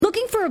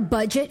for a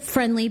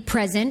budget-friendly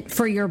present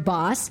for your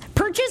boss?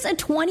 Purchase a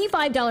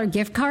 $25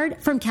 gift card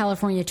from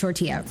California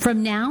Tortilla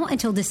from now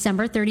until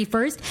December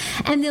 31st,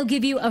 and they'll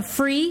give you a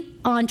free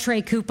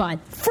entree coupon.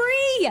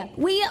 Free!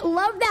 We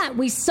love that.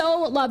 We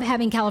so love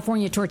having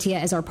California Tortilla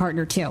as our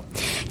partner, too.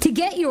 To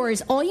get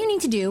yours, all you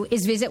need to do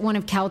is visit one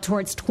of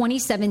CalTort's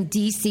 27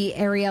 D.C.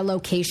 area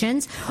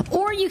locations,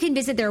 or you can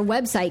visit their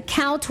website,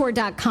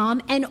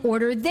 caltort.com, and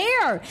order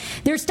there.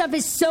 Their stuff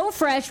is so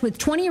fresh with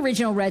 20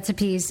 original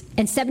recipes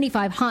and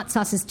 75 hot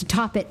sauces to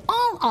top it,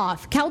 all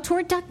off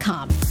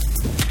caltort.com.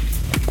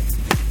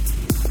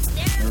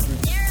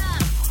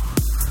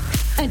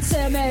 And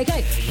Samy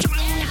K.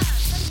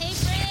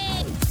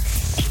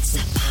 It's a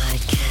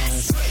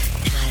podcast,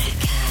 not a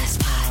cast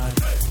pod.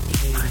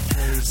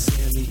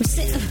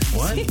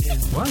 What?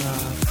 What?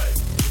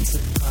 It's a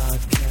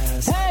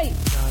podcast, Hey!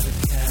 not a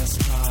cast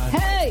pod.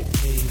 Hey!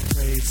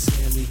 Frase,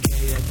 Samy K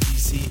at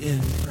DC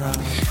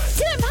Improv.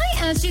 Did I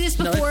ask you this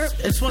before?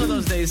 It's one of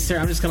those days,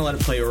 Sarah. I'm just going to let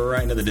it play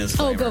right into the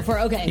disclaimer. Oh, go for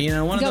it. Okay. You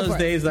know, one of those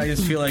days I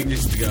just feel like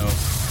just to go.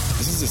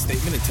 This is a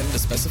statement intended to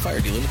specify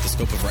or delimit the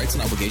scope of rights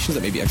and obligations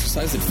that may be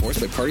exercised and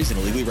enforced by parties in a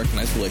legally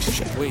recognized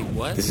relationship. Wait,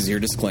 what? This is your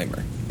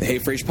disclaimer. The Hey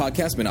Frase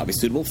podcast may not be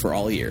suitable for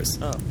all ears.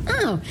 I think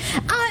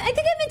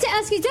I meant to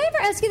ask you, did I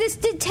ever ask you this?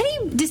 Does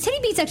Teddy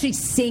Beats actually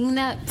sing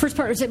that first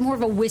part, or is it more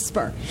of a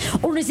whisper?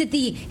 Or is it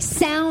the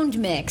sound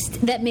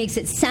mixed that makes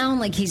it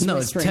sound like he's No,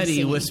 it's whispering?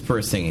 Teddy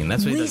whisper singing.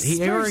 That's what he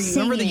does.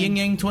 Remember the Yin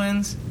Yang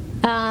Twins?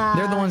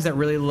 They're the ones that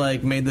really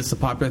made this a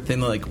popular thing.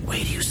 They're like,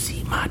 wait till you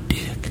see my dick.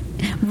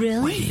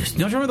 Really? Don't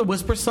you remember the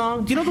Whisper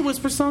song? Do you know the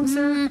Whisper song,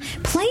 Sarah?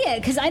 Play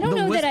it, because I don't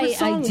know that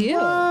I do.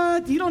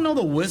 What? You don't know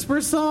the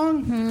Whisper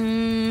song?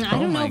 I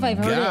don't know if I've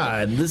heard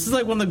God. This is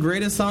like one of the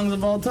greatest songs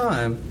of all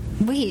time.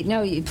 Wait,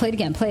 no, you play it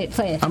again. Play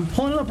it. I'm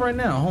pulling it up right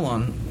now. Hold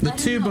on. The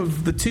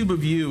tube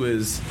of you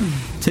is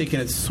taking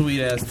its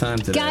sweet ass time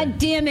today. God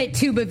damn it,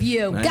 Tube of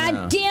You.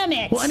 God damn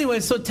it. Well, anyway,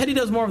 so Teddy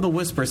does more of the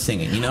whisper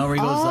singing, where he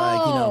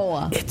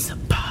goes it's a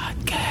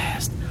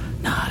podcast,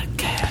 not a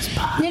cast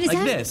pod. Like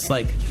this,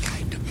 like.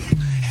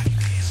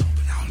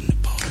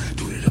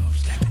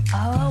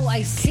 Oh,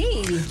 I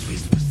see.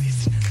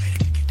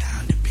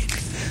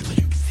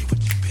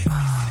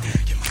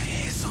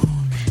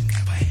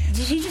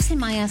 Did you just say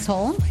my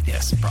asshole?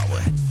 Yes,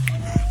 probably.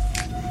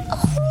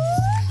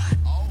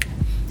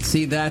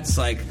 See, that's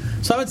like...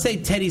 So I would say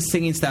Teddy's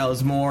singing style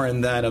is more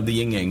in that of the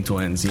Yin Yang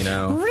Twins,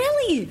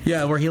 Really?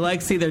 Yeah, where he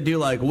likes to either do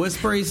like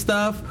whispery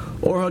stuff,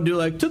 or he'll do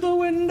like, to the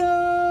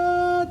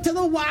window, to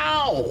the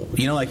wow.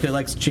 Like he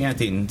likes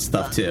chanting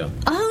stuff too.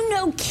 Oh,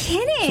 no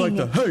kidding. So like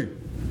the,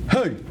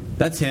 hey.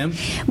 That's him.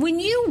 When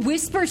you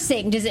whisper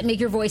sing, does it make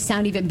your voice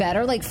sound even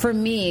better? Like for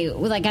me,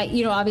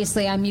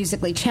 obviously I'm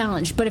musically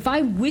challenged, but if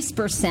I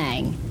whisper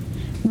sang,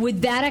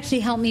 would that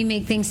actually help me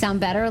make things sound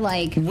better?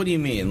 Like, what do you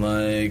mean?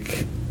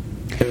 Like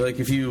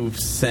if you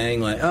sang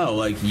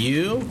like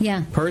you?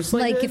 Yeah.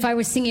 Personally? Like if I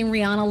was singing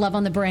Rihanna, Love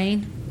on the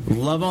Brain?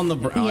 Love on the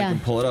Brain. Yeah. I can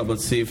pull it up.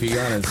 Let's see if you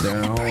got it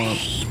there. Hold on.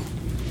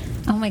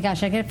 Oh my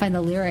gosh, I gotta find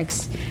the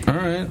lyrics. All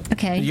right.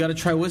 Okay. You gotta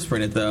try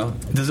whispering it though.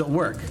 Does it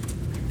work?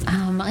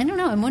 I don't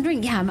know. I'm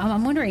wondering. Yeah,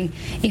 I'm wondering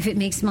if it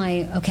makes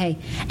my okay.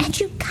 And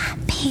you got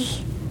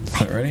me.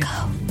 Let ready? Go.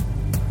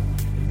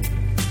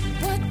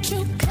 What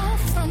you got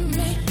from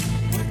me?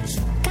 What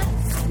you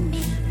got from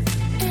me?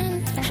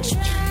 And I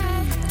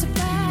tried to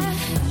buy.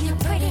 You're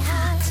pretty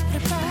hot. The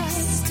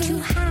price is too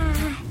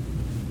high.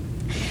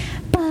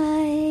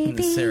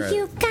 Baby, Sarah.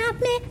 you got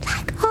me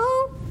like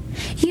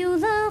you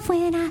love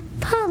when I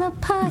pull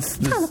apart.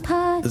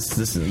 This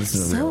is So real,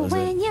 is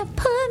when it? you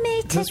put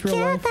me this real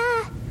life?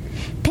 together,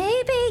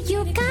 baby,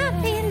 you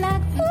got me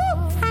like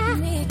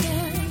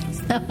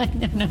I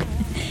don't know.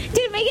 Did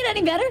it make it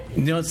any better?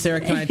 You know what, Sarah?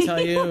 Can I tell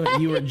you?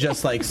 You were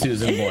just like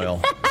Susan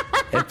Boyle.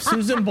 If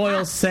Susan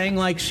Boyle sang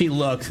like she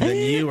looked, then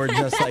you were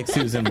just like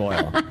Susan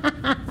Boyle.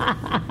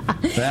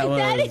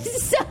 That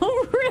is so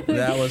rude.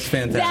 That was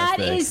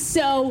fantastic. That is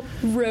so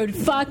rude.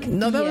 Fuck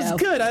No, that you. was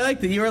good. I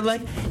liked it. You were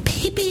like,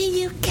 baby,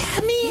 you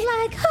got me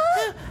like,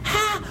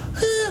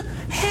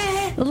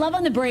 Love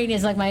on the Brain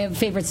is like my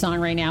favorite song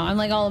right now. I'm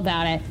like all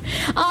about it.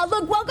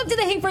 Look, welcome to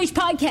the Hey Frase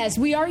podcast.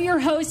 We are your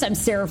hosts. I'm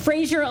Sarah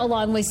Fraser,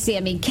 along with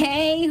Samy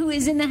K, who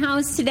is in the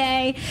house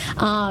today.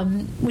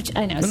 Which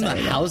I know. in the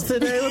house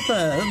today?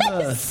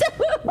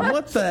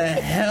 What the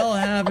hell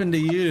happened to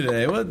you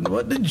today?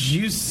 What did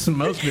you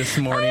smoke this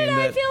morning?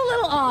 I feel a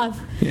little off.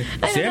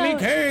 Samy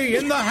K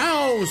in the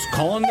house,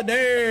 calling the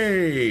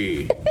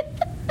day.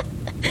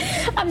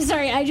 I'm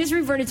sorry. I just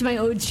reverted to my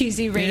old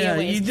cheesy radio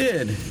ways. You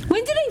did.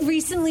 When did I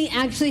recently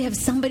actually have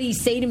somebody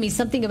say to me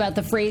something about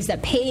the phrase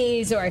that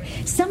pays, or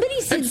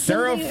somebody said It's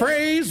Sarah something-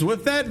 Frase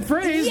with that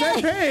phrase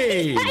that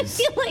pays. I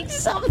feel like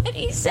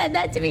somebody said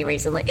that to me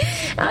recently.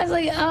 I was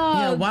like, oh,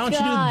 Yeah, why don't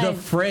God. you do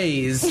the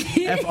phrase,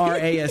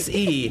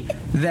 Frase,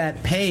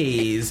 that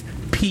pays,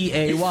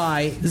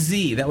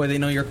 Payz. That way they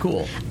know you're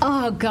cool.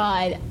 Oh,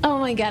 God. Oh,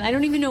 my God. I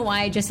don't even know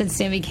why I just said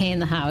Samy K in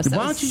the house. That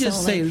Why don't you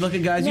just say, look,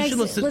 guys, you should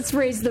listen. Let's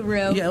raise the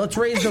roof. Yeah, let's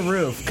raise the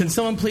roof. Can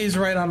someone please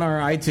write on our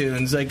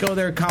iTunes, like, go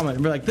there, comment,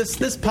 and be like, this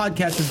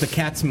podcast is the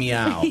cat's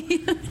meow.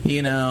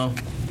 You know?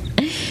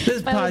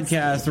 This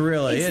podcast,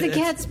 really. It's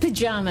the cat's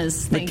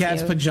pajamas. The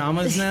cat's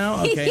pajamas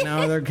now? Okay,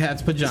 now they're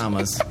cat's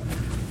pajamas.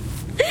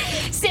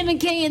 Samy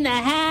K in the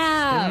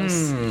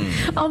house.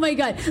 Oh, my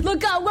God.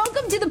 Look,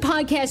 welcome to the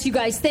podcast, you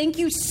guys. Thank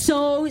you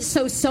so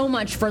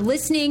much for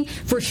listening,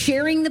 for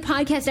sharing the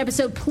podcast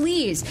episode.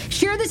 Please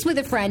share this with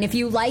a friend. If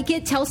you like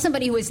it, tell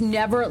somebody who has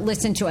never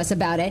listened to us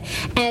about it.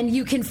 And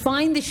you can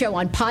find the show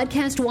on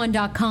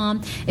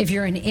podcastone.com. If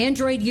you're an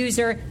Android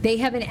user, they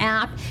have an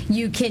app.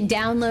 You can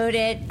download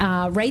it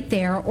right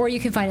there, or you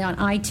can find it on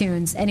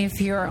iTunes. And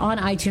if you're on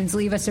iTunes,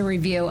 leave us a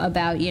review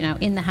about,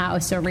 in the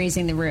house or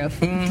raising the roof.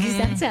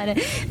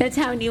 That's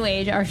how new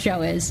age our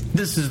show is.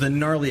 This is the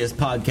gnarliest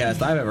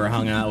podcast I've ever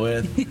hung out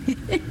with.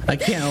 I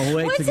can't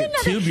wait to get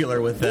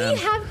tubular with them. We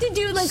have to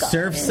do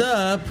Surf's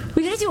Up.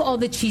 We got to do all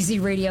the cheesy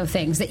radio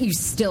things that you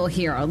still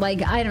hear.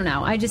 Like, I don't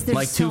know. There's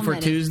like so 2 for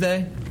many.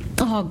 Tuesday?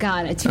 Oh,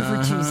 God, a 2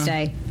 for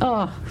Tuesday.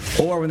 Oh.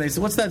 Or when they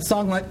say, what's that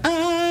song like?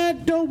 I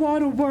don't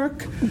want to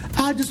work.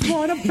 I just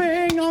want to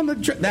bang on the...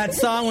 That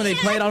song, when they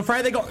play it on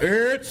Friday, they go,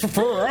 it's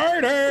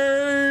Friday.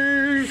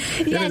 Yes.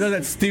 Yeah, they do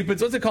that stupid...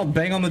 What's it called?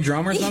 Bang on the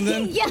drum or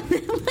something? Yeah.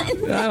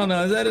 I don't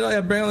know. Is that it?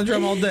 Like, bang on the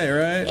drum all day,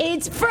 right?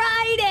 It's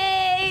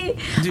Friday.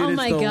 Dude, oh,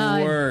 my it's the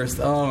God. worst.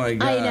 Oh, my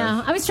God. I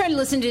know. I was trying to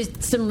listen to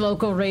some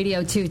local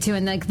radio, too,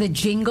 and, like, the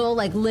jingle,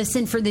 like,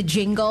 listen for the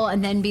jingle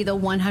and then be the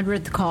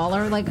 100th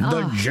caller. Like,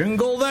 The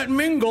jingle that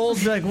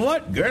mingles. Like,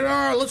 what?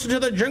 Listen to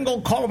the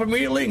jingle, call up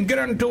immediately and get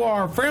into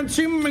our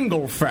fancy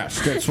Mingle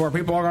Fest. It's where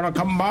people are going to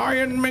come by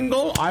and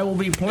mingle. I will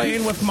be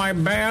playing with my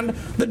band,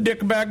 the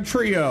Dickbag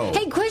Trio.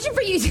 Hey, question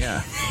for you.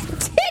 Yeah.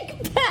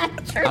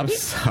 Dickbag Trio. I'm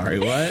sorry,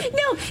 what?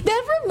 No,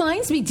 that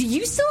reminds me. Do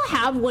you still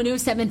have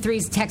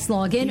 1073's text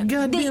login?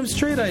 Goddamn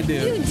straight I do.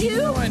 You do? You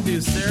know I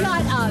do, Sarah.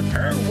 Shut up.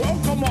 Hey,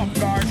 welcome up,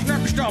 guys.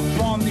 Next up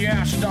on the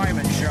Ask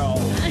Diamond Show.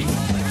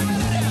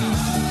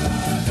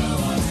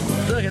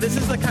 Look, this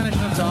is the kind of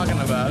shit I'm talking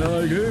about.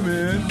 They're like, hey,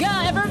 man. Go,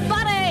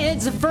 everybody.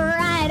 It's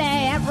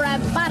Friday,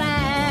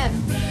 everybody.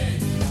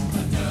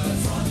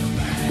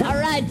 All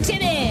right,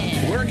 Timmy.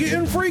 We're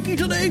getting freaky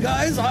today,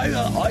 guys.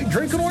 I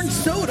drink an orange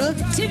soda.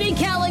 Timmy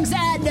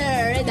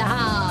Alexander in the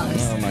house.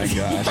 Oh, my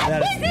gosh.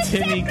 That is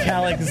Timmy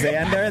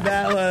Alexander.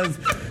 That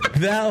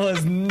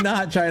was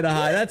not trying to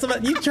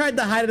hide. You tried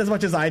to hide it as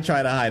much as I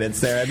try to hide it,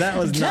 Sarah. That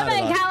was not.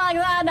 Timmy Alexander.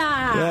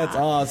 That's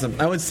awesome.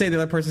 I would say the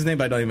other person's name,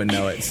 but I don't even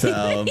know it.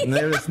 So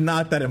they're just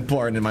not that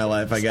important in my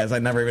life, I guess. I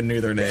never even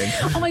knew their name.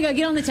 Oh, my God.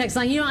 Get on the text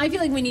line. I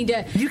feel like we need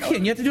to... You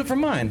can't. You have to do it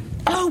from mine.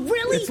 Oh,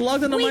 really? It's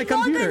logged into my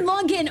computer.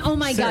 Log in. Oh,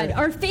 my Sarah. God.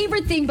 Our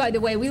favorite thing, by the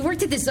way, we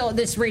worked at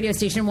this radio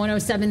station,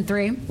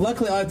 107.3.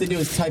 Luckily, all I have to do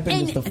is type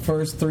in just the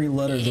first 3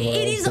 letters of our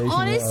It is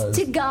honest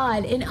to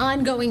God an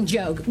ongoing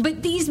joke.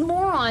 But these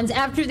morons,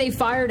 after they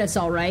fired us,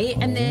 all right,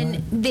 and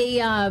then they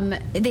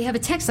have a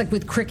text like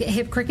with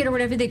Hip Cricket or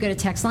whatever. They go to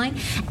text line,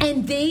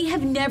 and they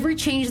have never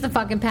changed the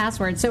fucking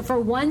password. So for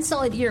one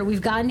solid year,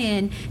 we've gotten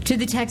in to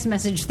the text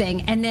message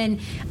thing, and then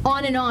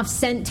on and off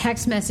sent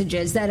text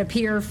messages that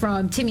appear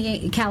from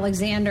Timmy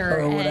Alexander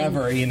or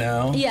whatever,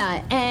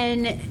 Yeah,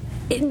 and.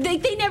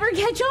 They never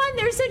catch on.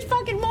 They're such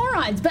fucking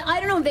morons. But I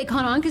don't know if they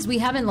caught on because we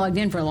haven't logged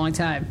in for a long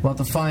time. We'll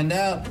have to find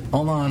out.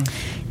 Hold on.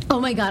 Oh,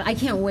 my God. I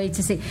can't wait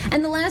to see.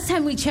 And the last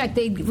time we checked,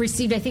 they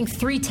received, I think,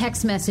 3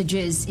 text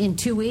messages in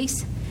 2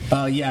 weeks.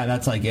 Yeah,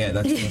 that's like it.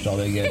 That's pretty much all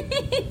they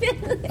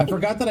get. I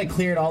forgot that I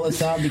cleared all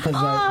this out because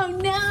no.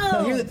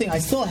 No, here's the thing. I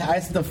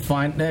have to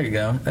find... There you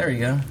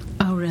go.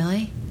 Oh,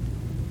 really?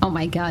 Oh,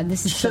 my God.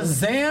 This is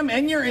Shazam,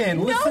 and you're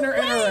in. Listener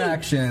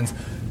interactions.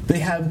 They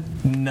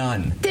have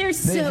none. They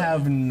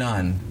have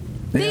none.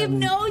 They have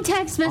no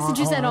text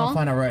messages at all? I'll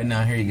find out right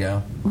now. Here you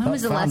go. When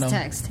was the last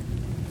text?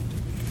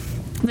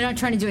 We're not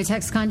trying to do a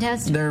text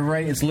contest? They're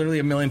right. It's literally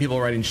a million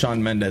people writing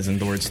Shawn Mendes in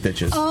the word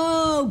stitches.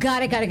 Oh,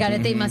 got it.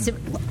 Mm-hmm. They must have...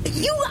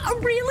 You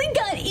really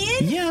got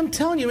in? Yeah, I'm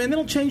telling you, man. They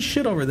don't change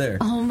shit over there.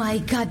 Oh, my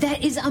God.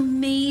 That is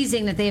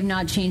amazing that they have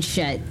not changed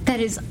shit. That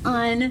is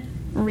unreal.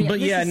 But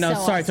yeah, no,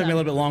 sorry, it took me a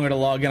little bit longer to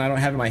log in. I don't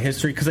have it in my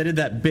history because I did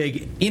that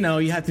big, you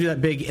have to do that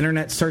big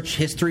internet search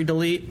history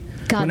delete.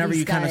 God, whenever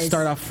you kind of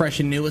start off fresh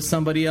and new with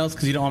somebody else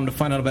because you don't want them to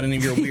find out about any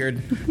of your weird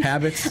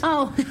habits.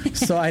 Oh.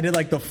 So I did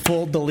like the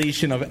full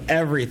deletion of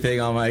everything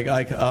on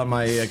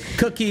my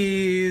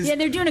cookies. Yeah,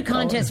 they're doing a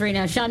contest right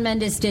now. Shawn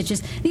Mendes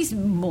stitches. These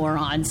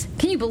morons.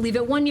 Can you believe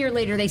it? 1 year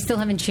later, they still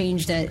haven't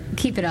changed it.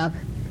 Keep it up.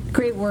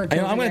 Great work.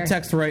 I'm going to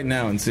text right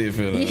now and see if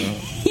it.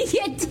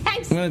 Yeah,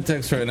 text. I'm going to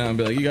text right now and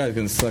be like, you guys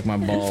can suck my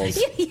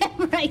balls. Yeah,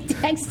 right.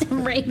 Text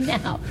them right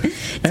now.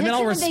 And then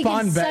I'll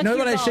respond back. No,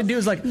 what I should do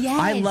is like, yes.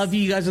 I love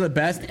you guys are the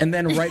best, and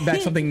then write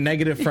back something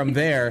negative from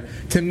there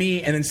to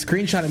me, and then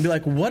screenshot and be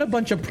like, what a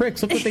bunch of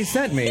pricks. Look what they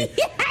sent me.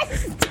 Yes.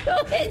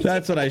 it.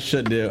 That's what I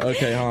should do.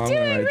 Okay, hold on. I'm Do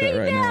going it to write that right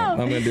right now.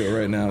 now. I'm going to do it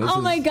right now.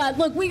 Oh my God.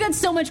 Look, we got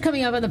so much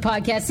coming up on the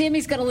podcast.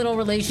 Sammy's got a little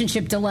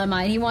relationship dilemma,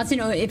 and he wants to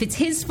know if it's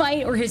his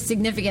fight or his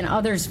significant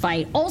other's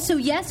fight. Also,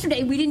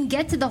 yesterday, we didn't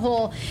get to the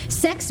whole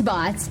sex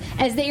bots,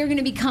 as they are going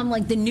to become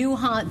like the new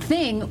hot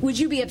thing. Would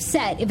you be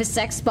upset if a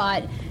sex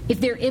bot, if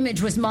their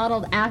image was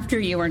modeled after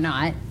you or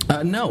not?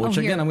 No, which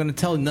again, I'm going to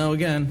tell no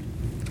again.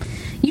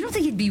 You don't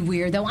think it'd be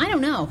weird, though? I don't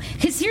know.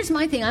 Because here's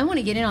my thing. I want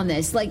to get in on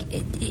this. Like,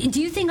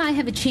 do you think I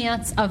have a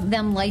chance of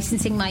them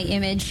licensing my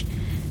image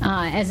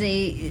as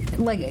a,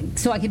 like,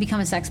 so I could become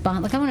a sex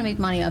bot? Like, I want to make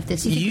money off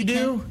this. You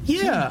do?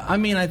 Yeah. I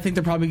mean, I think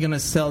they're probably going to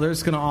sell. They're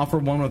just going to offer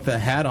one with a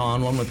hat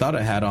on, one without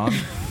a hat on.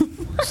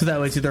 So that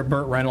way it's either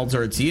Burt Reynolds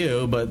or it's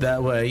you. But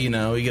that way, you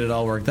know, you get it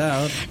all worked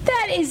out.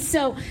 That is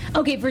so...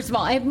 Okay, first of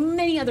all, I have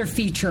many other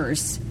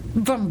features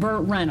from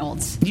Burt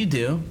Reynolds. You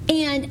do.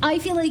 And I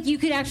feel like you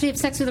could actually have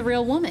sex with a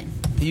real woman.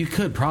 You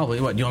could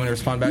probably. What, do you want me to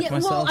respond back to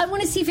myself? Well, I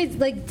want to see if it,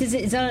 like, does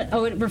it, is that,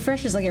 oh, it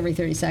refreshes like every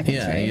 30 seconds,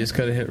 Yeah, right? you just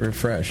got to hit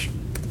refresh.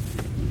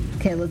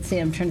 Okay, let's see.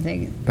 I'm trying to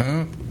think.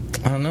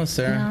 I don't know,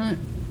 Sarah.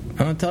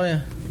 I'll tell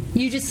you.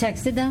 You just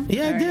texted them?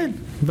 Yeah, I did.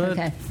 But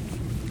Okay.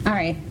 All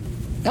right.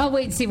 I'll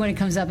wait and see when it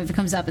comes up, if it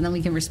comes up, and then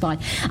we can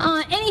respond.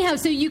 Anyhow,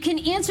 so you can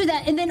answer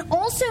that. And then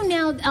also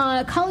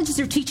now colleges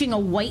are teaching a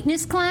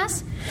whiteness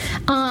class.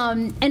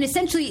 And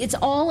essentially it's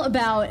all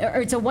about,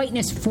 or it's a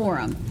whiteness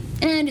forum.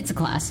 And it's a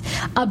class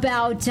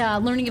about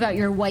learning about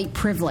your white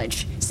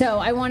privilege. So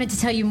I wanted to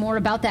tell you more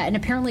about that. And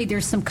apparently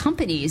there's some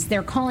companies,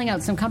 they're calling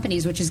out some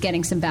companies, which is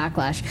getting some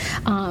backlash,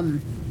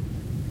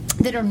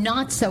 that are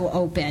not so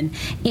open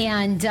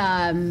and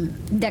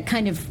that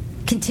kind of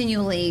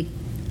continually,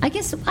 I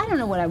guess, I don't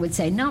know what I would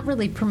say, not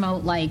really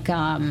promote, like,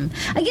 I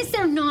guess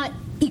they're not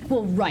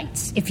equal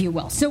rights, if you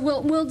will. So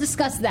we'll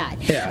discuss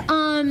that. Yeah.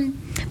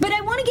 But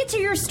I want to get to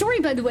your story,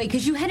 by the way,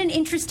 because you had an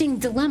interesting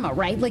dilemma,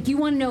 right? Like, you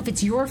want to know if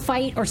it's your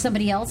fight or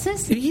somebody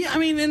else's? Yeah, I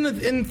mean,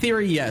 in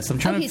theory, yes. I'm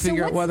trying to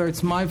figure out whether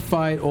it's my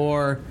fight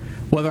or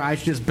whether I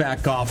should just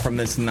back off from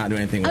this and not do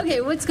anything with it.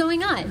 Okay, what's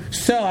going on?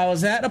 So I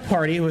was at a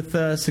party with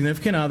a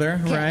significant other,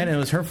 right? And it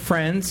was her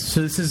friends.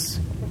 So this is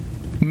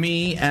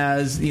me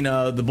as, you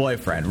know, the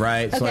boyfriend,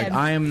 right? So, like,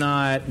 I am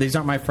not, these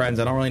aren't my friends.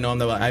 I don't really know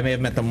them. I may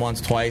have met them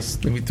once,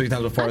 twice, maybe 3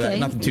 times before that.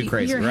 Nothing too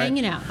crazy, You're right?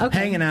 hanging out. Okay.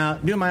 Hanging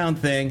out, doing my own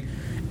thing.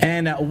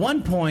 And at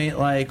one point,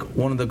 like,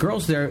 one of the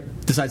girls there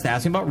decides to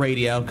ask me about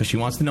radio because she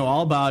wants to know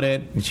all about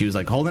it. And she was,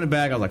 like, holding it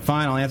back. I was like,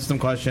 fine, I'll answer some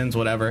questions,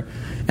 whatever.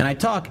 And I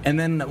talk. And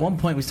then at one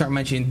point, we start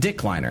mentioning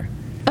dick liner.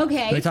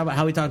 Okay. We talk about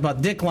how we talked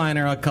about dick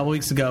liner a couple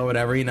weeks ago,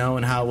 whatever, you know,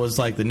 and how it was,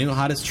 like, the new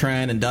hottest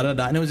trend and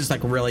da-da-da. And it was just,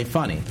 like, really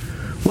funny.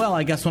 Well,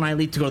 I guess when I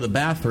leave to go to the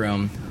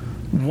bathroom,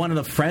 one of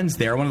the friends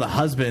there, one of the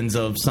husbands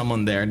of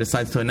someone there,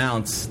 decides to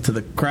announce to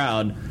the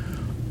crowd,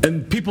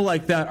 and people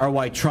like that are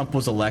why Trump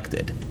was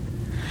elected.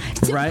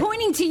 So right?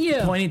 Pointing to you.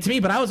 Pointing to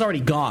me, but I was already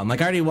gone. Like,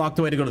 I already walked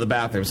away to go to the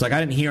bathroom, so, like, I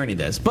didn't hear any of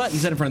this. But he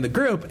said in front of the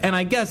group, and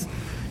I guess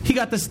he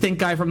got the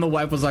stink eye from the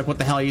wife, was like, what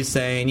the hell are you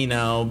saying? You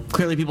know,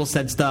 clearly people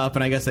said stuff,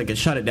 and I guess they could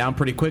shut it down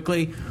pretty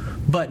quickly.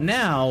 But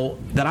now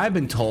that I've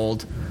been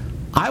told,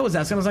 I was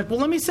asking, I was like, well,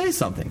 let me say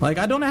something. Like,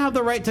 I don't have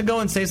the right to go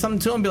and say something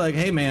to him and be like,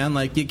 hey, man,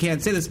 like, you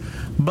can't say this.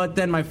 But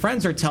then my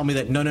friends are telling me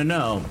that,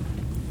 no.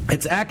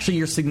 It's actually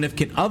your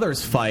significant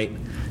other's fight,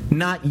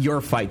 not your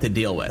fight to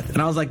deal with.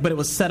 And I was like, but it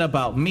was said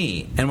about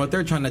me. And what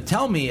they're trying to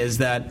tell me is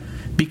that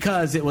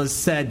because it was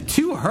said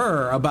to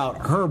her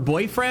about her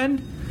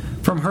boyfriend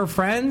from her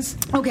friends,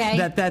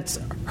 that's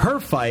her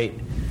fight,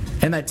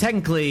 and that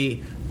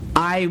technically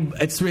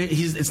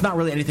it's not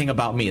really anything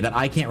about me, that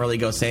I can't really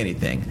go say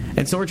anything.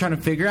 And so we're trying to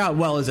figure out,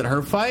 well, is it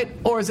her fight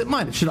or is it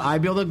mine? Should I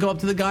be able to go up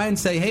to the guy and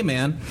say, hey,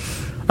 man,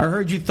 I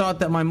heard you thought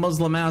that my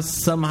Muslim ass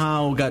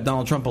somehow got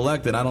Donald Trump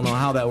elected. I don't know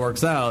how that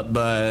works out,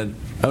 but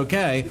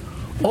okay.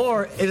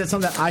 Or is it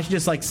something that I should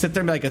just, like, sit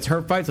there and be like, it's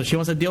her fight, so she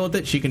wants to deal with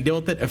it, she can deal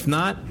with it. If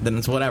not, then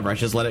it's whatever. I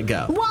should just let it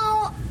go.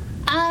 Well,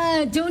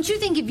 don't you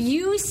think if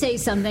you say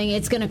something,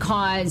 it's going to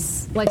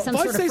cause, like, some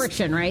sort of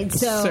friction, right?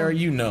 So, Sarah,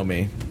 you know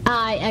me.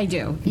 I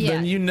do, yeah.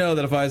 Then you know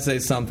that if I say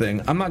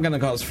something, I'm not going to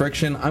cause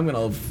friction. I'm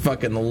going to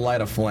fucking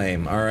light a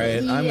flame, all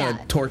right? I'm going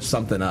to torch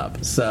something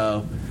up,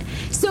 So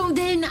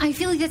then I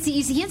feel like that's the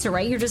easy answer,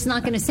 right? You're just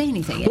not going to say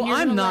anything. Well,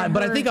 I'm not,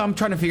 but I think I'm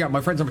trying to figure out.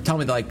 My friends are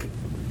telling me, like,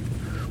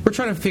 we're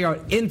trying to figure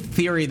out, in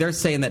theory, they're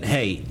saying that,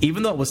 hey,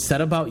 even though it was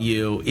said about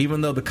you,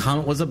 even though the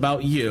comment was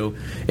about you,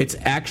 it's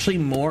actually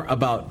more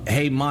about,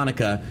 hey,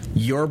 Monica,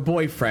 your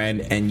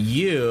boyfriend and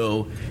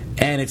you,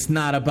 and it's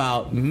not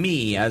about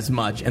me as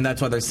much, and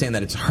that's why they're saying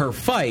that it's her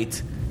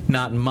fight,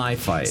 not my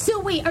fight.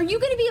 So wait, are you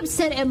going to be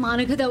upset at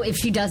Monica, though, if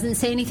she doesn't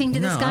say anything to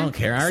this guy? No, I don't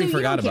care. I already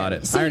forgot about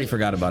it. So I already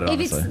forgot about it,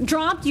 honestly. If it's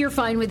dropped, you're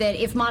fine with it.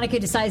 If Monica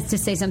decides to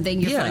say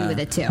something, you're fine with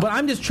it, too. But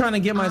I'm just trying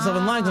to get myself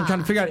in line. I'm trying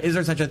to figure out, is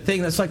there such a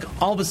thing that's like,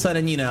 all of a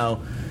sudden, you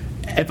know,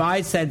 if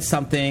I said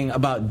something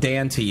about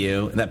Dan to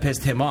you that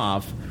pissed him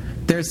off,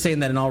 they're saying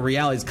that in all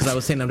reality, because I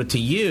was saying that to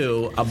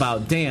you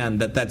about Dan,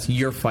 that's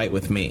your fight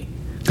with me.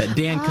 That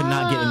Dan could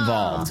not get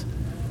involved.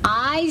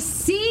 I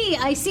see.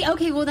 I see.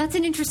 Okay, well, that's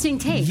an interesting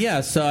take.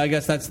 Yeah, so I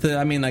guess that's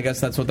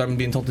what I'm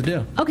being told to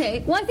do.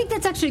 Okay, well, I think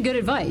that's actually good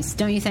advice,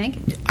 don't you think?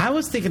 I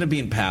was thinking of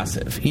being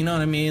passive. You know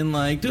what I mean?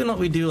 Like, doing what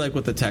we do, like,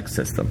 with the text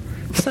system.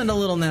 Send a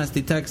little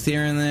nasty text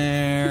here and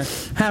there,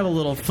 have a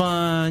little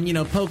fun,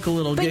 poke a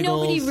little giggles. But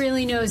nobody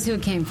really knows who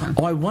it came from.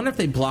 Oh, I wonder if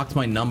they blocked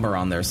my number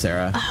on there,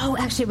 Sarah. Oh,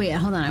 actually, wait,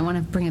 hold on. I want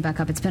to bring it back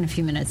up. It's been a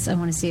few minutes. I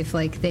want to see if,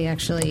 they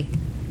actually...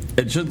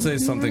 It should say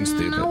something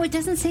stupid. No, it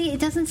doesn't say,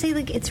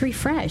 it's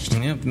refreshed.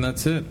 Yep, and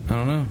that's it. I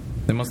don't know.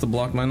 They must have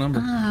blocked my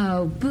number.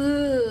 Oh,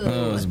 boo.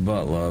 Those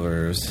butt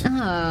lovers.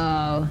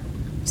 Oh,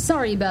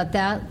 sorry about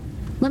that.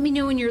 Let me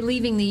know when you're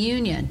leaving the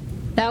union.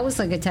 That was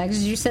like a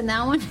text. Did you send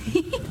that one?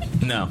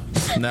 No,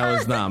 that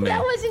was not me.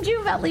 That wasn't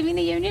you about leaving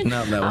the union?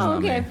 No, that was not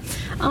okay. me.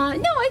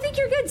 No, I think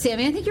you're good,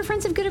 Sammy. I think your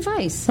friends have good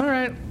advice. All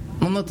right.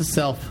 I'll note to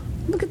self.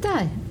 Look at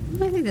that.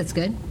 I think that's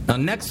good. Now,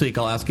 next week,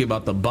 I'll ask you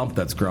about the bump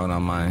that's grown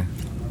on my...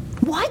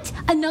 What?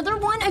 Another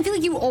one? I feel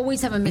like you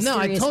always have a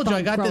mysterious No, I told you.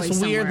 I got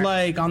this weird,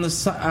 somewhere. on the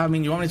side... I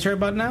mean, you want me to share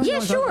about it now? Yeah,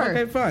 sure.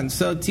 Okay, fine.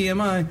 So,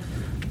 TMI.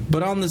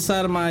 But on the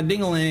side of my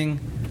ding-a-ling,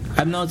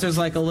 I've noticed there's,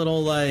 a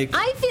little, I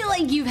feel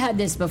like you've had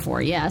this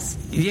before, yes.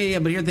 Yeah,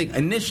 but here's the thing.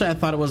 Initially, I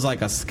thought it was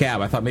like a scab.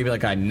 I thought maybe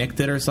I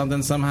nicked it or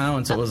something somehow,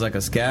 and so it was like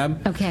a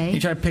scab. Okay. You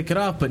try to pick it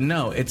off, but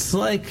no. It's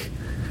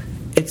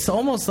it's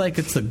almost like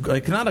it's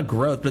not a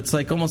growth, but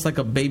it's almost like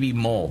a baby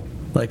mole.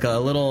 Like a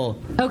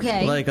little...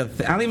 Okay. I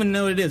don't even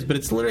know what it is, but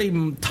it's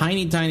literally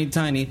tiny, tiny,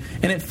 tiny,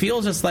 and it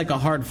feels just like a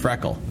hard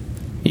freckle.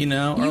 You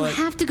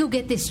have to go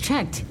get this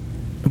checked.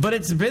 But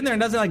it's been there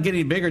and doesn't get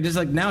any bigger. Just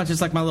now, it's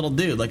just like my little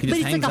dude. It just hangs out there. But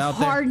it's like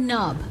a hard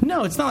nub.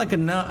 No, it's not like a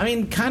nub. I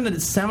mean, kind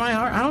of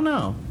semi-hard. I don't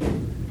know.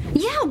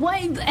 Yeah,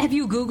 what? Have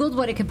you Googled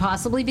what it could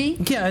possibly be?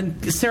 Yeah,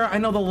 and Sarah, I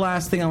know the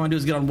last thing I want to do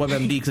is get on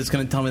WebMD because it's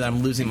going to tell me that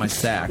I'm losing my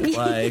sack,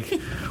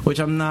 which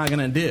I'm not going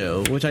to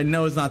do, which I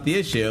know is not the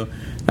issue.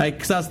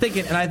 Because I was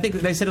thinking, and I think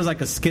they said it was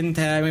like a skin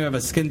tag. Maybe I have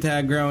a skin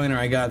tag growing, or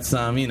I got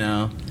some,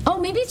 Oh,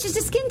 maybe it's just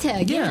a skin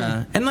tag.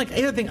 Yeah. And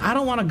the other thing, I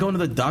don't want to go into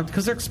the doctor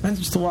because they're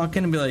expensive to walk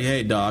in and be like,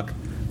 hey, doc,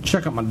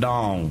 check out my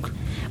dong.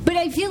 But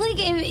I feel like,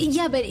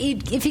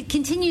 if it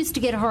continues to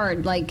get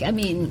hard, But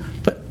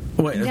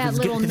wait, if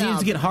it continues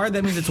to get hard,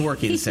 that means it's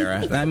working,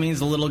 Sarah. That means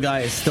the little guy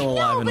is still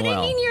alive and well. No, but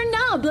I mean your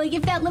nub.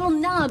 If that little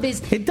nub is...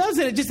 It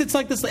doesn't. It's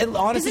like this... It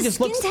honestly just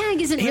looks... skin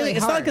tag isn't really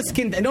It's hard. not like a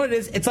skin... You know what it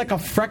is? It's like a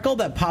freckle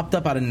that popped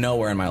up out of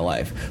nowhere in my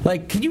life.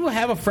 Can you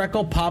have a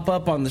freckle pop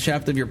up on the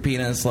shaft of your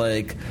penis,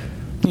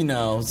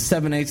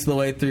 7/8 of the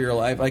way through your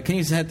life? Can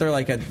you sit there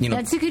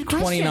That's a good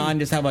question. 29,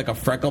 just have a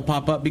freckle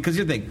pop up? Because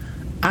you think,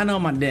 I know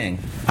my ding.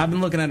 I've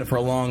been looking at it for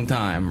a long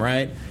time,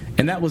 right?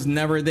 And that was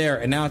never there.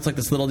 And now it's like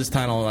this little just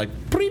tiny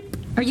preep.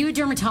 Are you a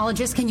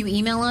dermatologist? Can you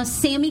email us?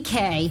 Samy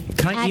K.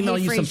 Can I email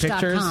you some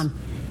pictures?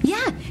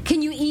 Yeah.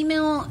 Can you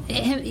email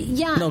him?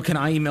 Yeah. No, can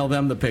I email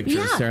them the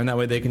pictures, Sarah? And that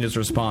way they can just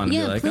respond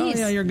and be like, please. oh,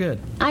 yeah, you're good.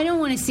 I don't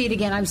want to see it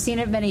again. I've seen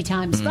it many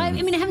times. But I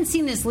haven't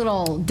seen this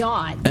little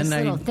dot,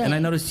 little thing. And I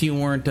noticed you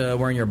weren't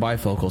wearing your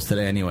bifocals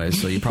today anyway,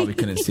 so you probably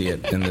couldn't see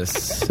it in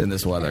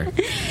this weather.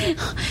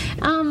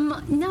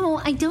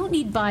 No, I don't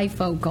need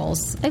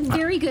bifocals. I have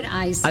very good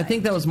eyesight. I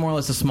think that was more or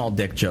less a small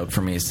dick joke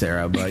for me,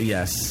 Sarah, but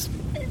yes.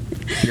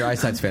 Your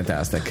eyesight's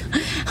fantastic.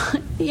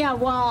 Yeah,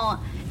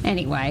 well,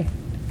 anyway.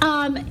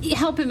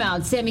 Help him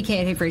out, Samy K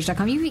at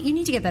HeyFrase.com. You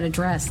need to get that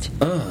addressed.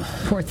 Ugh.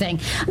 Poor thing.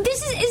 Isn't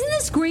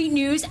this great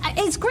news?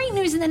 It's great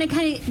news, and then I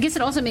guess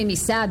it also made me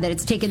sad that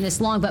it's taken this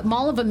long. But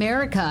Mall of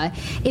America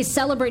is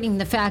celebrating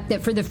the fact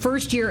that for the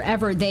first year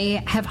ever,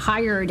 they have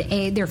hired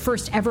their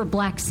first ever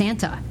Black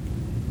Santa.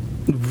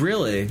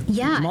 Really?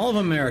 Yeah. Mall of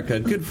America.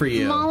 Good for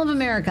you. Mall of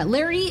America.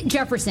 Larry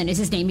Jefferson is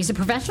his name. He's a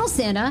professional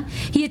Santa.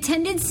 He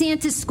attended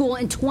Santa's school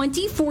in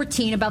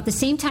 2014, about the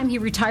same time he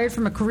retired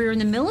from a career in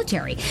the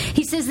military.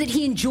 He says that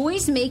he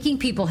enjoys making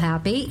people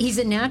happy. He's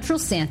a natural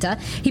Santa.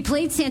 He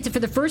played Santa for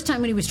the first time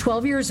when he was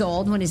 12 years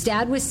old, when his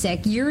dad was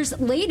sick. Years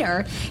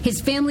later,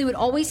 his family would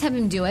always have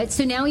him do it.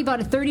 So now he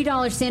bought a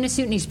 $30 Santa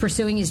suit and he's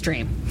pursuing his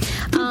dream.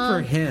 Good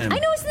for him. I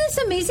know, isn't this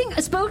amazing? A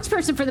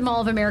spokesperson for the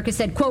Mall of America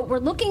said, quote, "We're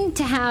looking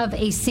to have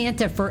a Santa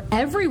for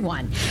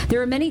everyone.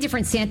 There are many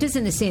different Santas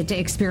in the Santa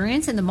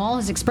experience, and the mall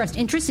has expressed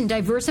interest in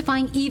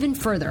diversifying even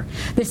further.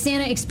 The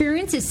Santa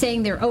experience is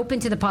saying they're open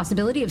to the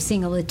possibility of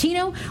seeing a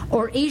Latino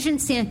or Asian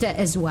Santa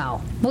as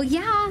well." Well,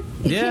 yeah.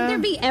 Can there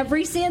be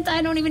every Santa?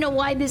 I don't even know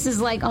why this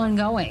is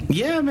ongoing.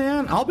 Yeah,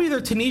 man. I'll be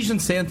their Tunisian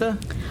Santa.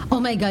 Oh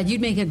my God,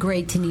 you'd make a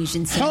great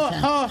Tunisian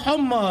Santa.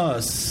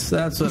 Hummus.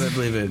 That's what I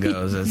believe it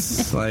goes.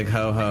 It's like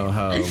ho, ho,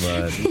 ho,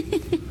 but...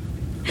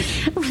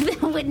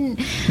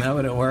 That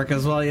wouldn't work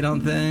as well, you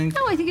don't think?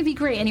 No, I think it'd be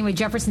great. Anyway,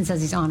 Jefferson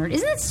says he's honored.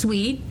 Isn't that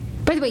sweet?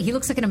 By the way, he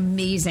looks like an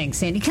amazing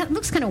Santa. He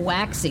looks kind of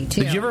waxy,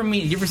 too. Did you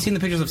ever seen the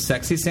pictures of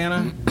sexy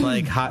Santa?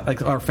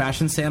 Or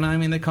fashion Santa, I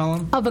mean, they call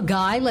him? Of a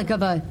guy?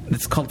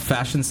 It's called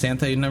Fashion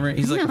Santa.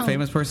 He's a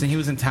famous person. He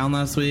was in town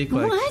last week.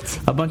 What?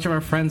 A bunch of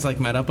our friends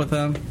met up with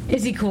him.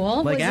 Is he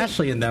cool?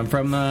 Ashley and them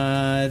from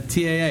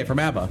TAA, from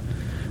ABBA.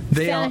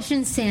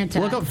 Fashion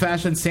Santa. Look up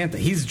Fashion Santa.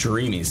 He's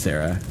dreamy,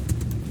 Sarah.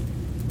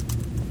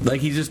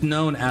 He's just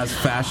known as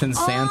Fashion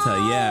Santa,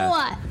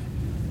 yeah.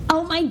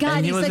 Oh my God,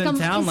 And he he's was like in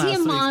town is he last a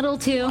week. model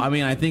too? I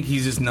mean, I think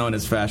he's just known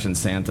as Fashion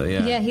Santa.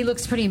 Yeah. Yeah, he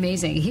looks pretty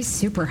amazing. He's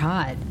super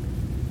hot.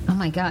 Oh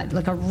my God,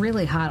 like a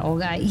really hot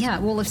old guy. Yeah,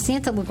 well, if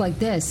Santa looked like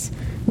this,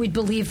 we'd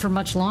believe for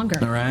much longer.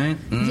 All right.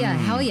 Yeah,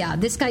 hell yeah.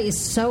 This guy is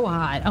so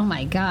hot. Oh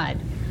my God.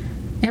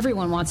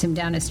 Everyone wants him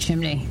down his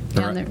chimney.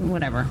 Down there,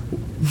 whatever.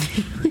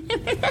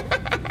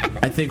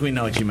 I think we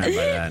know what you meant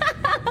by that.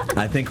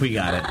 I think we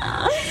got it.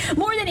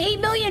 More than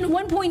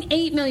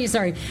 1.8 million,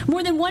 sorry.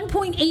 More than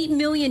 1.8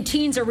 million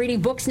teens are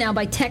reading books now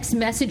by text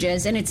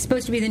messages, and it's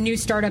supposed to be the new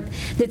startup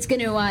that's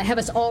going to have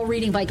us all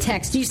reading by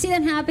text. Do you see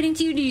that happening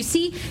to you? Do you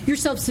see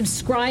yourself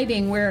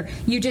subscribing where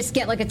you just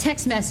get like a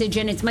text message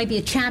and it might be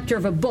a chapter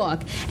of a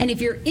book, and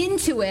if you're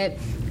into it,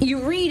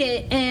 you read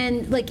it,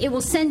 and like it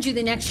will send you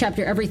the next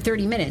chapter every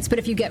 30 minutes. But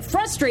if you get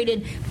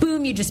frustrated,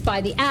 boom, you just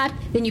buy the app,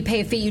 then you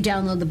pay a fee, you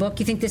download the book.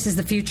 You think this is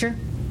the future?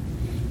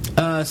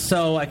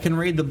 So I can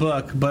read the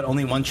book, but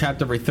only one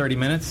chapter every 30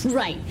 minutes?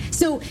 Right.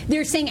 So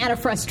they're saying out of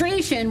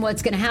frustration,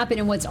 what's going to happen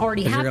and what's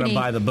already happening. You're going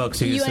to buy the book,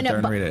 so you just sit there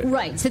and read it.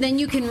 Right. So then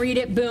you can read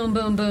it, boom,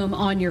 boom, boom,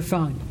 on your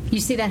phone. You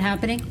see that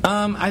happening?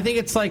 I think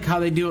it's like how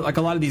they do it, like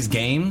a lot of these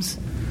games.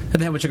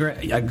 Which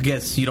I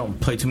guess you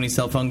don't play too many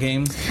cell phone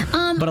games,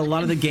 but a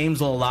lot of the games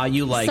will allow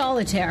you like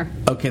solitaire.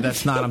 Okay,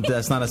 that's not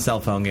a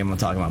cell phone game I'm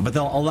talking about, but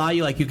they'll allow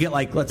you like you get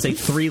like let's say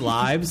 3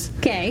 lives,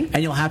 okay,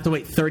 and you'll have to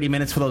wait 30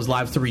 minutes for those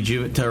lives to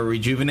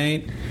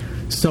rejuvenate.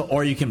 So,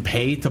 or you can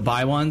pay to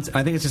buy ones.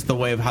 I think it's just the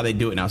way of how they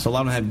do it now. So a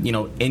lot of them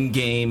have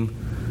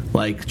in-game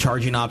like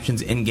charging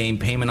options, in-game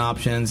payment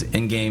options,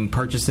 in-game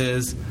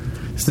purchases.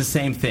 It's the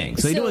same thing.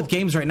 So they do it with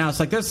games right now. It's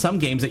like there's some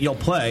games that you'll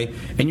play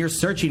and you're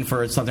searching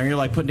for something. You're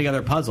like putting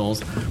together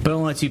puzzles, but it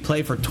only lets you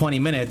play for 20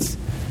 minutes,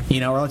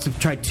 or lets you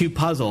try 2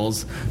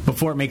 puzzles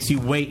before it makes you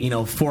wait,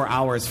 4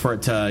 hours for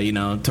it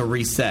to, to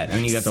reset.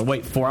 And you have to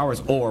wait 4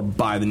 hours or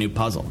buy the new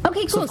puzzle.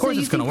 Okay, cool. So of course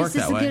it's going to work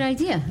that way. This is a good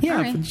idea.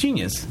 Yeah, right. It's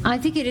genius. I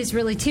think it is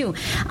really too.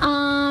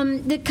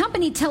 The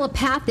company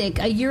Telepathic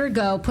a year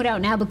ago put out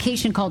an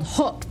application called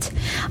Hooked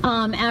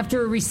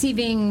after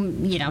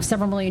receiving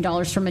several $1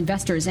 million from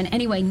investors. And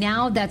anyway,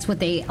 now that's what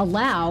they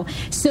allow.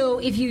 So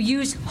if you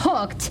use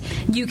Hooked,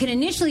 you can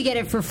initially get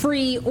it for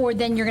free, or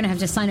then you're going to have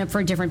to sign up for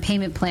a different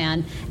payment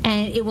plan,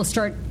 and it will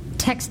start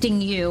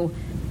texting you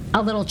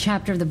a little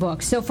chapter of the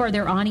book. So far,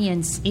 their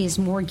audience is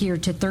more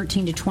geared to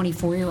 13 to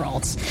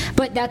 24-year-olds.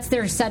 But that's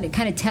their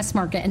kind of test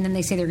market, and then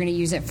they say they're going to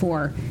use it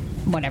for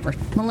whatever,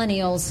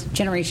 millennials,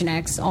 Generation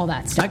X, all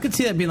that stuff. I could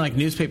see that being like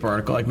newspaper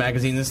article, like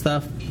magazines and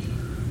stuff,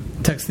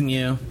 texting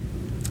you.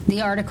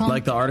 The article?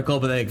 Like the article,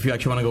 but if you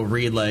actually want to go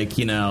read, like,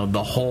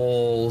 the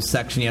whole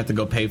section, you have to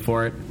go pay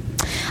for it.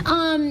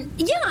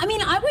 Yeah, I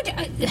mean, I would.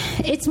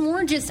 It's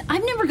more just.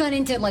 I've never got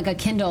into like a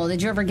Kindle.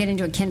 Did you ever get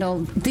into a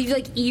Kindle? Do you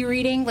like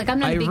e-reading? Like I'm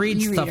not. I a big read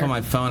e-reader. stuff on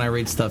my phone. I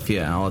read stuff,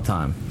 all the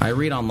time. I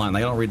read online.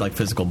 I don't read like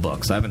physical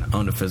books. I haven't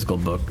owned a physical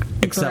book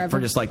except for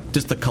just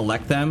to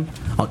collect them.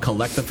 I'll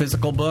collect the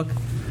physical book,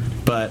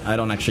 but I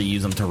don't actually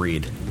use them to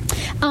read.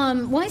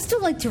 Well, I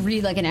still like to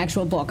read like an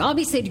actual book.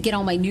 Obviously, to get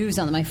all my news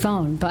on my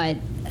phone, but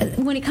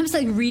when it comes to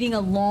like reading a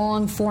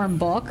long form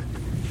book,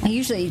 I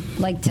usually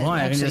like to.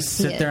 I can just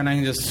sit there and I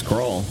can just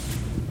scroll.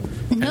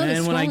 No, and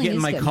then when I get in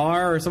my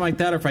car or something like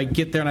that, or if I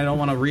get there and I don't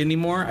want to read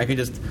anymore, I can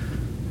just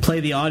play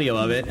the audio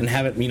of it and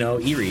have it,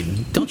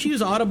 e-read. Don't you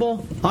use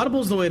Audible?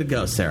 Audible's the way to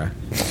go, Sarah.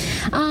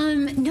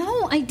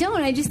 No, I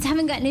don't. I just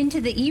haven't gotten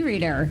into the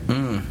e-reader.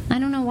 I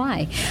don't know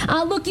why.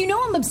 Look,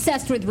 I'm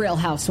obsessed with Real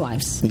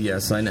Housewives.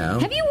 Yes, I know.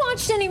 Have you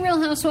watched any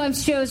Real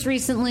Housewives shows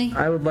recently?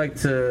 I would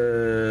like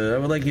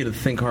you to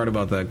think hard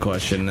about that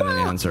question and then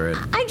answer it.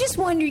 I just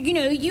wondered,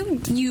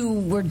 you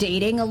were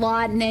dating a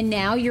lot, and then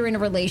now you're in a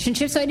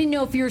relationship, so I didn't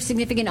know if your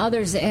significant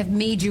others have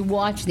made you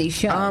watch these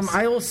shows.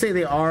 I will say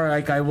they are.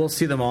 Like, I will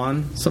see them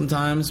on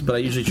sometimes, but I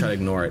usually try to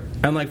ignore it.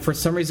 And like for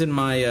some reason,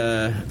 my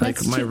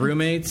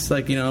roommates,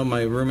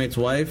 my roommate's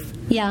wife,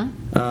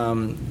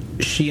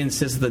 she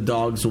insists the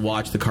dogs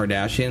watch the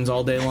Kardashians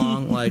all day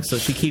long. So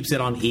she keeps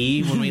it on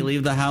E when we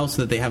leave the house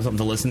so that they have something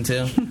to listen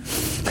to.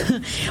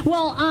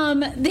 Well,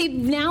 they've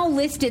now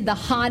listed the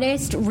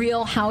hottest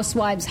Real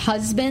Housewives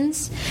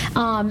husbands,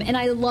 and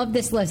I love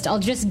this list. I'll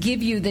just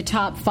give you the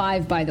top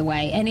 5, by the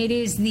way, and it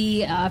is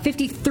the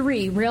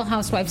 53 Real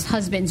Housewives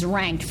husbands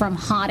ranked from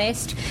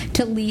hottest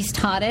to least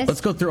hottest.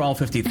 Let's go through all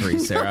 53,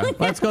 Sarah.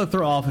 Let's go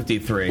through all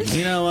 53.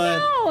 You know what?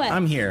 No,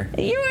 I'm here.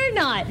 You are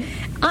not.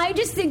 I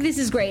just think this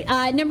is great.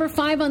 Number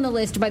 5 on the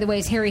list, by the way,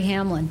 is Harry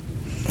Hamlin.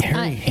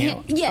 Harry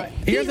Hamlin? Yeah.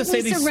 You have to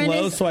say these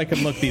slow so I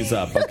can look these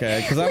up,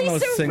 okay? Because I'm no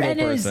single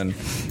person.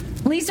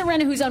 Lisa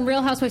Rinna, who's on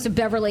Real Housewives of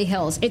Beverly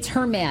Hills. It's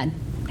her man.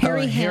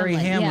 Harry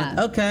Hamlin.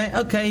 Yeah.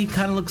 Okay. He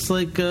kind of looks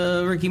like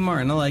Ricky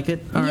Martin. I like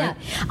it. All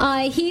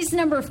right. He's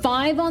number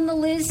 5 on the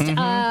list.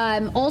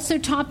 Also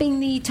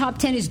topping the top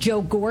 10 is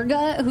Joe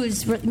Gorga,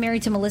 who's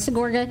married to Melissa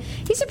Gorga.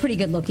 He's a pretty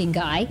good-looking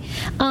guy.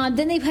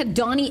 Then they have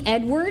Donnie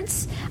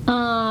Edwards.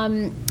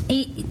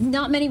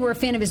 Not many were a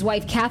fan of his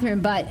wife, Catherine,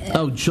 but...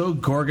 Joe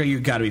Gorga,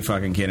 you got to be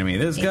fucking kidding me.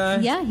 This guy?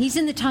 Yeah, he's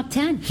in the top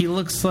 10. He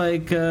looks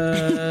like...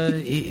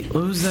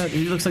 who's that?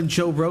 He looks like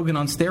Joe Rogan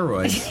on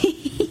steroids.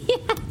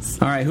 Yes.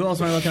 All right, who else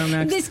am I looking at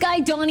next? This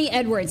guy, Donnie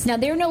Edwards. Now,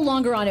 they're no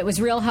longer on it. It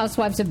was Real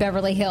Housewives of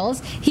Beverly Hills.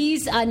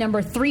 He's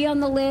number 3 on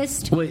the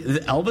list. Wait,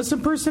 the Elvis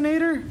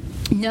impersonator?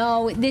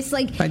 No, this,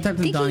 like, I typed in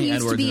think Donnie he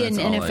used Edwards, to be and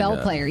an that's all I NFL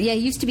got. player. Yeah, he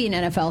used to be an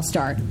NFL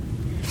star.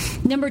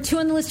 Number 2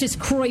 on the list is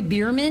Croy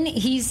Bierman.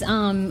 He's,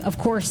 of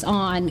course,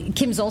 on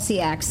Kim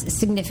Zolciak's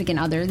significant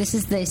other. This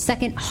is the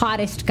second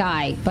hottest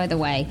guy, by the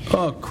way.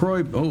 Oh,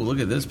 Croy. Oh, look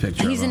at this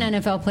picture. He's an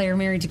NFL player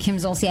married to Kim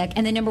Zolciak.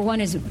 And then number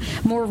 1 is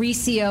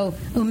Mauricio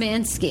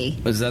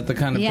Umansky. Is that the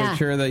kind of Yeah.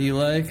 picture that you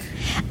like?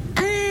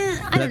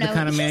 I don't the know.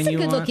 kind of man He's a you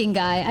want? good-looking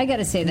guy. I got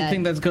to say You that.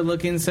 think that's good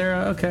looking,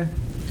 Sarah? Okay.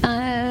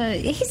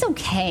 He's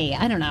okay.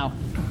 I don't know.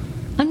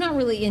 I'm not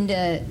really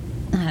into.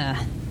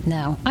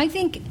 No, I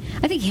think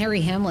Harry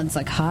Hamlin's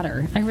like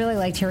hotter. I really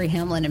liked Harry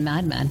Hamlin in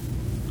Mad Men.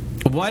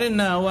 Why didn't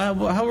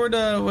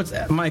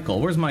what's Michael?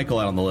 Where's Michael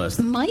out on the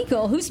list?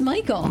 Michael, who's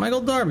Michael?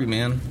 Michael Darby,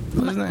 man.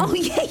 What's his name? Oh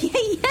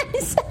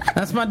yes.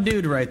 That's my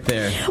dude right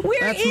there. Where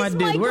That's my is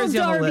dude. Michael Where's he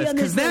on the Darby list? on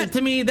Because this that list?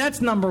 to me,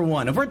 that's number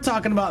 1. If we're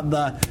talking about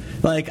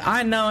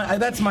I know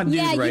that's my dude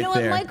Yeah, you right know what?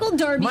 there. Michael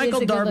Darby is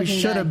a Darby good-looking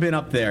should guy. have been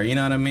up there. You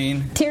know what I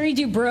mean? Terry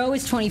Dubrow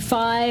is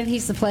 25.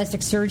 He's the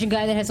plastic surgeon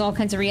guy that has all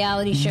kinds of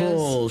reality shows.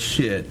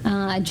 Bullshit.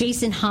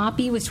 Jason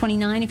Hoppy was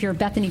 29. If you're a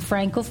Bethany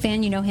Frankel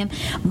fan, you know him.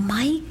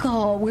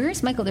 Michael, where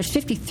is Michael? There's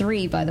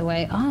 53, by the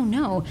way. Oh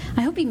no,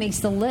 I hope he makes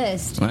the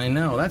list. I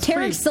know. That's Tarek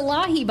pretty,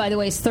 Salahi, by the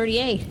way, is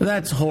 38.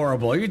 That's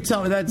horrible. You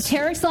tell me that's.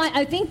 Tarek Salahi,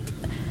 I think.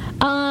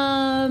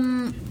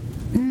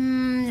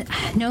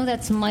 No,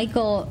 that's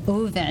Michael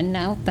Oven.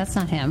 No, that's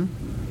not him.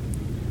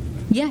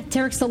 Yeah,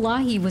 Tarek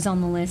Salahi was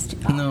on the list.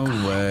 No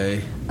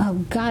way. Oh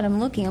God, I'm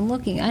looking.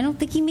 I don't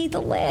think he made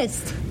the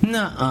list.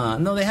 Nuh-uh.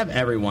 No, they have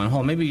everyone.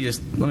 Hold on, maybe you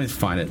just let me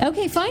find it.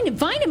 Okay, find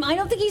him. I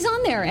don't think he's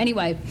on there.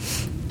 Anyway,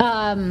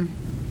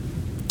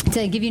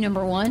 did I give you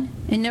number 1?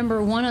 And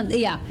number 1 on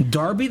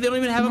Darby, they don't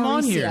even have him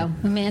on here.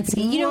 Mauricio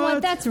Umansky. You know what?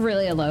 What? That's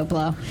really a low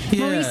blow.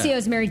 Yeah. Mauricio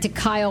is married to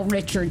Kyle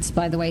Richards,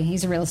 by the way.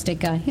 He's a real estate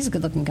guy. He's a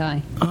good-looking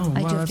guy. Oh,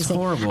 I wow, do have that's to say.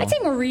 horrible. I'd say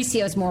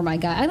Mauricio is more my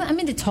guy. I'm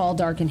into tall,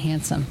 dark, and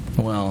handsome.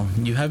 Well,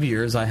 you have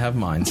yours, I have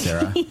mine,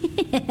 Sarah.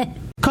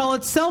 Call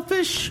it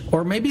selfish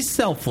or maybe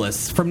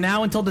selfless. From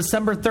now until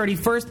December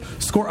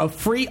 31st, score a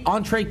free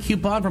entree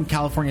coupon from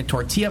California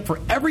Tortilla for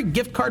every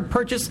gift card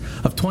purchase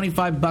of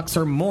 $25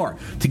 or more.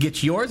 To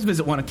get yours,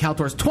 visit one of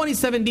CalTor's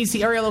 27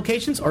 DC area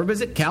locations or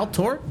visit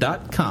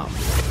caltor.com.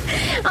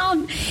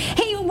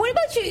 Hey, what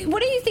about you?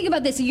 What do you think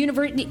about this? A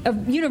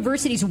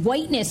university's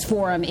whiteness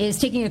forum is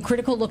taking a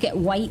critical look at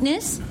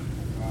whiteness.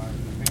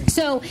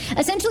 So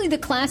essentially the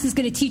class is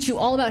going to teach you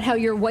all about how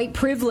your white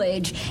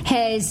privilege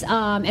has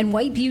and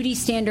white beauty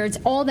standards,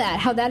 all that,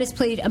 how that has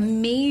played a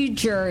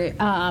major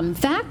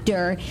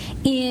factor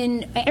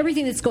in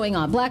everything that's going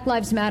on, Black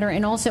Lives Matter,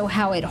 and also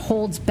how it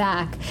holds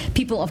back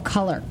people of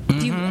color.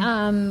 Do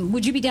you,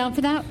 would you be down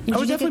for that? I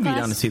would definitely be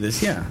down to see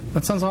this. Yeah,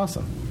 that sounds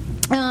awesome.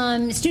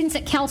 Students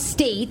at Cal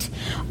State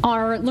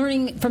are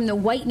learning from the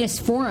Whiteness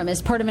Forum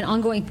as part of an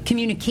ongoing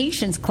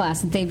communications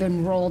class that they've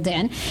enrolled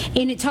in.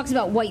 And it talks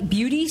about white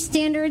beauty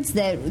standards,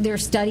 that they're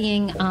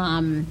studying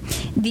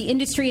the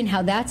industry and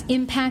how that's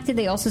impacted.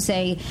 They also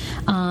say,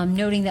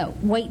 noting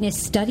that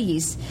whiteness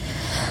studies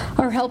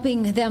are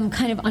helping them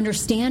kind of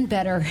understand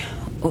better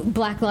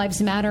Black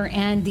Lives Matter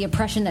and the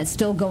oppression that's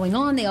still going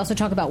on. They also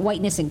talk about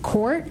whiteness in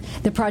court.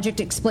 The project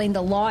explained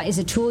the law is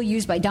a tool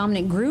used by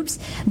dominant groups,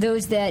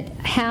 those that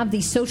have the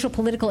social,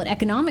 political, and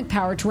economic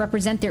power to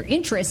represent their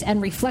interests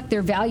and reflect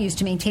their values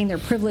to maintain their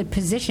privileged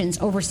positions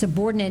over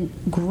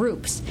subordinate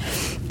groups.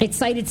 It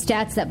cited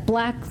stats that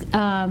Black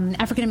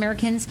African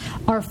Americans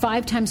are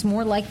 5 times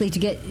more likely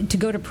to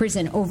go to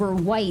prison over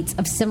whites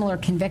of similar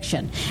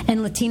conviction, and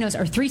Latinos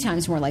are 3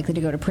 times more likely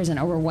to go to prison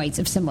over whites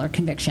of similar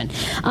conviction.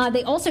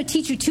 They also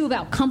teach you too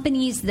about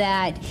companies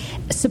that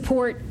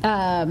support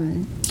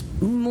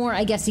more,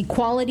 I guess,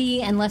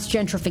 equality and less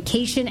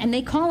gentrification, and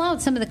they call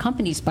out some of the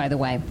companies, by the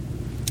way.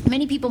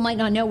 Many people might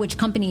not know which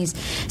companies,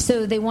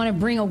 so they want to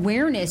bring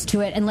awareness to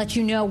it and let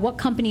you know what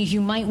companies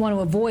you might want to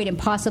avoid and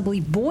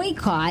possibly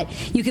boycott.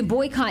 You can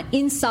boycott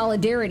in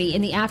solidarity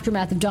in the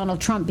aftermath of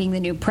Donald Trump being the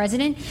new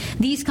president.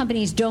 These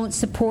companies don't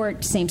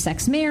support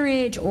same-sex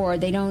marriage, or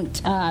they don't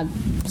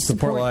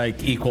Support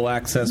like equal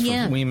access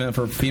Yeah. for women,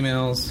 for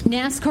females.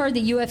 NASCAR,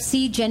 the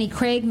UFC, Jenny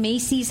Craig,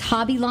 Macy's,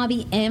 Hobby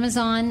Lobby,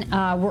 Amazon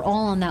were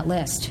all on that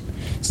list.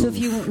 So if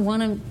you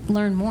want to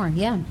learn more,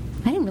 yeah.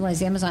 I didn't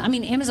realize Amazon. I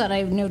mean, Amazon,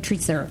 I know,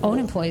 treats their own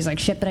employees like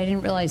shit, but I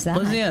didn't realize that.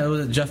 Was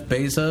it Jeff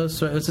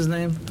Bezos? What's his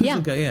name? Who's Yeah.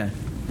 the guy? Yeah.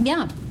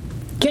 Yeah.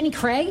 Jenny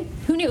Craig?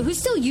 Who knew? Who's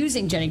still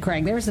using Jenny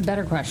Craig? There's a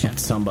better question.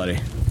 Somebody.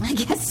 I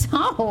guess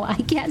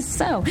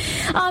so.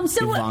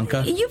 So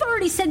Ivanka? You've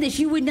already said this.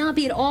 You would not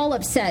be at all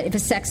upset if a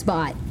sex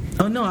bot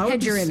Oh, no, I would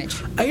had your just- image.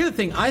 Here's the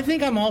thing. I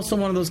think I'm also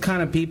one of those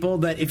kind of people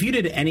that if you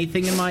did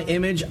anything in my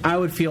image, I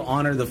would feel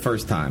honored the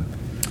first time.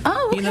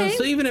 Oh, okay. You know,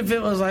 so even if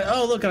it was like,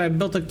 oh, look, I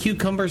built a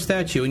cucumber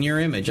statue in your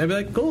image, I'd be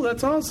like, cool,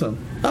 that's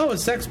awesome. Oh, a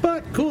sex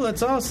bot? Cool,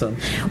 that's awesome.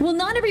 Well,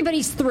 not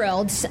everybody's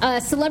thrilled.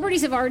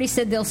 Celebrities have already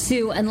said they'll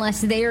sue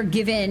unless they are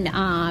given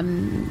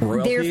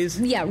royalties.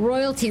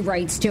 Royalty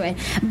rights to it.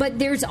 But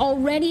there's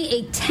already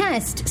a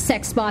test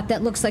sex bot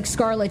that looks like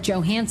Scarlett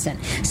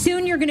Johansson.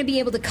 Soon you're going to be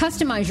able to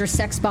customize your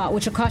sex bot,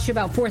 which will cost you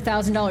about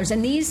 $4,000.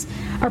 And these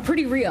are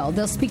pretty real.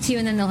 They'll speak to you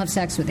and then they'll have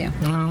sex with you.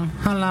 Oh,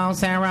 hello,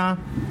 Sarah.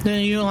 Do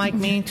you like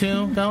me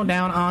to go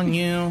down on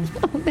you?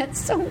 Oh, that's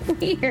so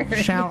weird.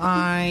 Shall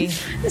I?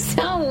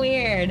 So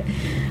weird.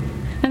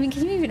 I mean,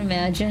 can you even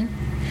imagine?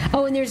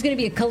 Oh, and there's going to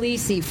be a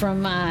Khaleesi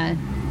from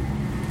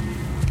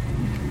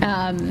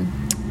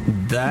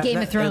Game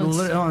of Thrones.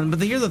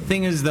 But here's the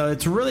thing is, though,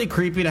 it's really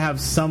creepy to have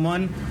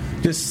someone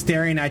just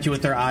staring at you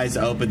with their eyes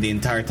open the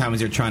entire time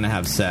as you're trying to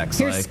have sex.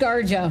 Here's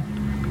ScarJo.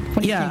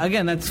 Yeah,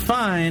 again, that's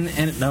fine.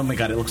 And oh my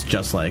god, it looks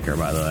just like her,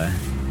 by the way.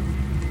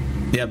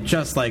 Yep,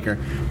 just like her.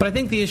 But I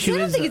think the issue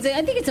I think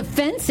it's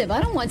offensive. I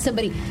don't want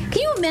somebody.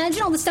 Can you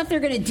imagine all the stuff they're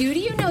going to do to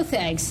you? No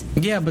thanks.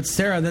 Yeah, but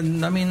Sarah,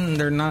 then, I mean,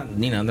 they're not.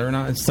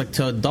 It's like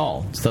to a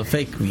doll. It's a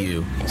fake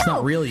you. It's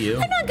not real you.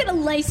 I'm not going to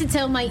license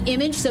out my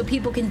image so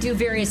people can do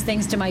various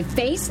things to my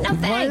face. No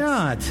thanks. Why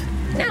not?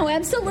 No,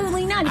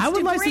 absolutely not. It's I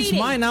would degrading. license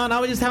mine out, and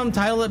I would just have them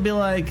title it, be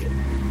like,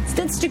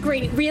 that's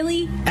degrading.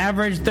 Really?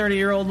 average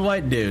 30-year-old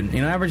white dude.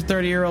 Average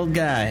 30-year-old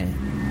guy.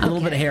 A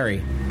little bit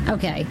hairy.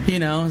 Okay.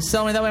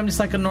 Sell me that way. I'm just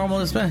like a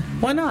normal.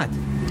 Why not?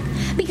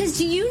 Because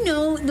do you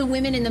know the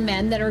women and the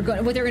men that are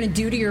what they're going to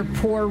do to your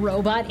poor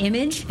robot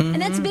image? Mm-hmm.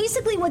 And that's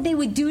basically what they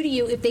would do to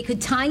you if they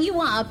could tie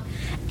you up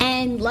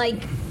and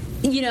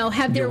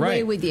have their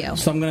way with you.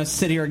 So I'm going to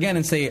sit here again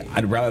and say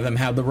I'd rather them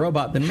have the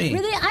robot than me.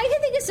 Really, I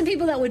can think of some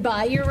people that would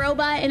buy your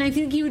robot, and I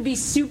think you would be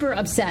super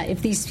upset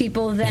if these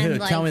people then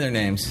tell me their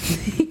names.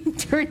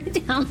 Turn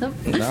it down the.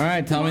 All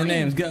right, tell me the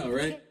names. Go.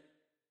 Ready?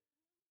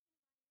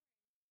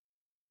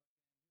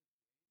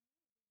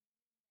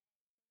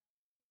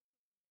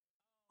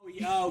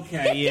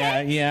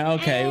 Okay,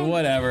 okay,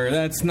 whatever.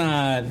 That's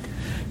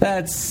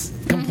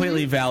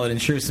completely valid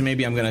and true, so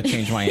maybe I'm going to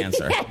change my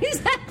answer. Yeah,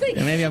 exactly.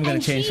 And maybe I'm going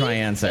to change my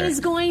answer.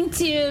 Is going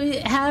to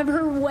have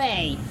her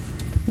way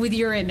with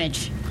your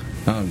image.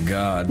 Oh,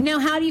 God. Now,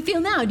 how do you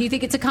feel now? Do you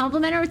think it's a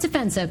compliment or it's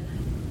offensive?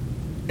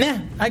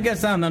 I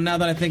guess, I don't know. Now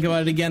that I think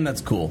about it again,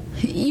 that's cool.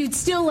 You'd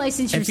still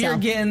license yourself.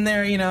 If you're getting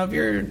there, if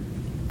you're...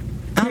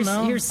 I don't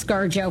know. Here's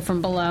ScarJo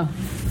from below.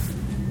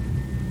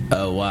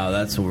 Oh, wow,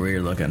 that's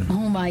weird looking.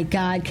 Oh, my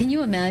God. Can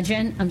you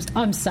imagine?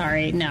 I'm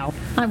sorry. No,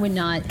 I would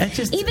not.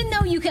 Even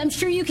though I'm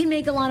sure you can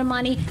make a lot of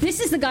money. This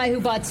is the guy who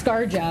bought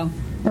ScarJo,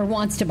 or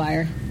wants to buy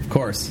her. Of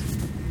course.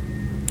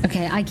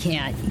 Okay, I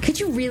can't. Could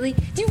you really?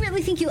 Do you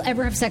really think you'll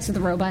ever have sex with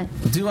a robot?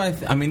 Do I?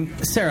 I mean,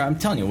 Sarah, I'm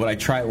telling you, would I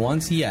try it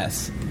once?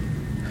 Yes.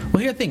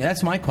 Well, here's the thing.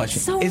 That's my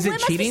question. So, is it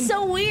cheating? Must be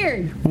so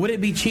weird. Would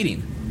it be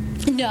cheating?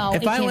 No.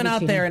 If I went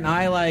out there and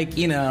I,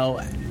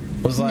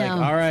 was like,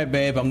 all right,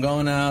 babe, I'm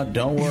going out.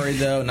 Don't worry,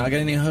 though. Not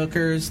getting any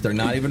hookers. They're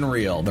not even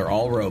real. They're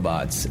all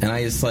robots. And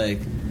I just,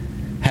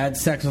 had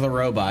sex with a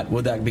robot.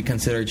 Would that be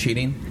considered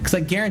cheating? Because I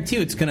guarantee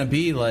you it's going to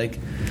be,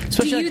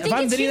 especially Do you think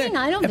it's cheating?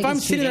 I don't think it's cheating. If I'm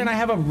sitting there and I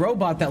have a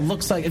robot that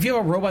looks like... If you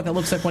have a robot that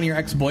looks like one of your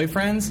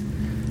ex-boyfriends,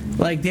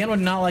 Dan would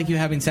not like you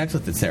having sex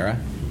with it, Sarah.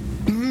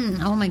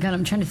 Oh, my God.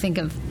 I'm trying to think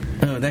of...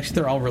 Oh, actually,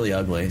 they're all really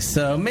ugly.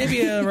 So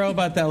maybe a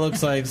robot that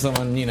looks like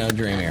someone,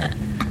 dreamier.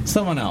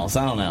 Someone else.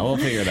 I don't know. We'll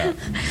figure it out.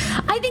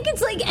 I think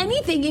it's like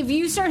anything. If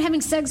you start having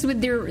sex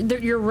with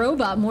your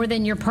robot more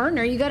than your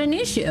partner, you got an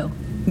issue.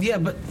 Yeah,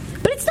 but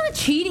it's not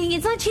cheating.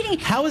 It's not cheating.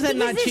 How is that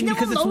not cheating?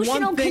 There's no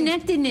emotional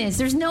connectedness.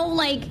 There's no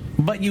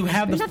But you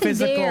have the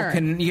physical.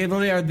 You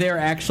literally are there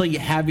actually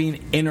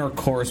having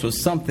intercourse with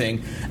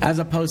something, as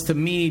opposed to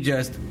me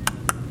just.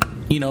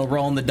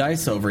 Rolling the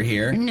dice over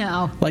here.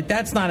 No.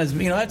 That's not as,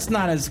 that's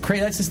not as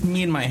crazy. That's just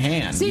me in my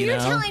hand. So you're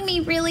telling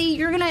me, really,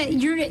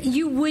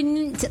 you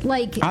wouldn't,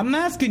 I'm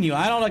asking you.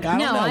 I don't know.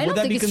 I don't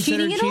think it's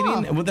cheating at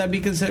all. Would that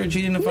be considered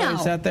cheating if I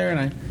sat there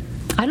and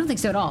I don't think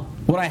so at all.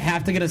 Would I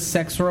have to get a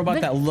sex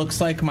robot that looks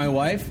like my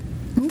wife?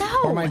 No.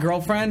 Or my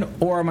girlfriend?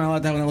 Or am I allowed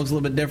to have one that looks a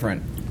little bit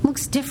different?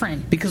 Looks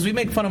different. Because we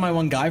make fun of my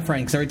one guy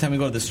friend, because every time we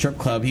go to the strip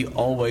club, he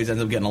always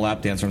ends up getting a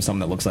lap dance from someone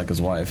that looks like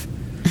his wife.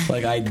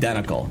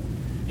 Identical.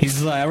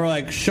 He's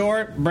we're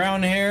short,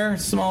 brown hair,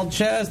 small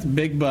chest,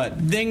 big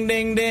butt. Ding,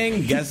 ding,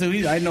 ding. Guess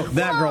who I know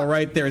that girl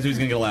right there is who's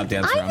going to get a lap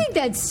dance from. I think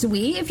that's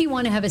sweet if you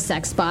want to have a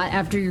sex spot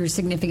after your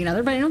significant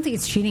other, but I don't think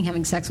it's cheating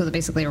having sex with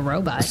basically a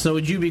robot. So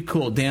would you be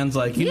cool? Dan's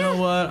you know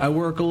what? I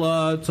work a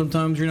lot.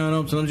 Sometimes you're not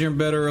home. Sometimes you're in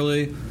bed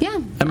early. Yeah,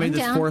 I made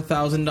this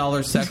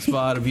 $4,000 sex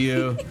spot of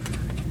you.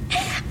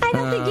 I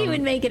don't think he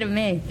would make it of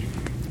me.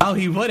 Oh,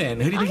 he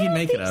wouldn't? Who do you think he'd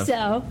make it of?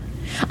 So.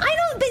 I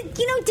don't, but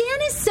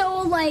Dan is so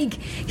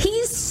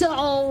he's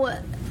so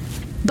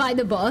by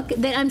the book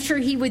that I'm sure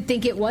he would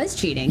think it was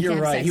cheating. You're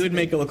right. He would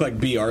make it look like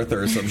B.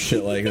 Arthur or some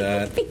shit like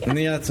that.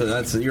 Yeah,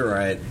 that's you're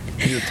right.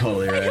 You're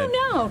totally right. I don't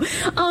know.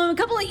 A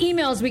couple of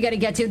emails we got to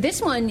get to. This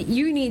one,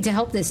 you need to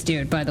help this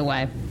dude, by the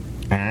way.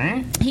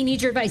 He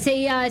needs your advice.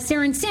 Hey,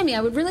 Sarah and Sammy,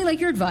 I would really like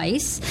your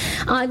advice.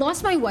 I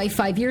lost my wife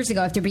 5 years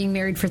ago after being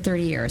married for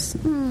 30 years.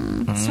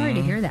 Sorry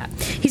to hear that.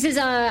 He says,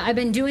 I've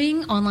been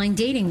doing online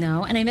dating,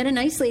 though, and I met a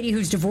nice lady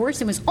who's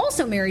divorced and was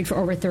also married for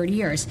over 30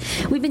 years.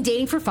 We've been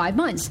dating for 5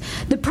 months.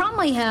 The problem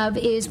I have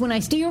is when I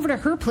stay over to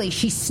her place,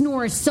 she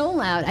snores so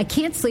loud, I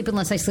can't sleep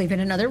unless I sleep in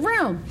another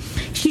room.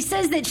 She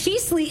says that she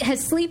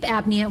has sleep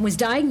apnea, was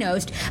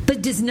diagnosed,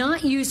 but does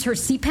not use her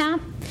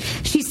CPAP.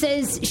 She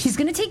says she's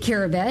going to take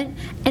care of it,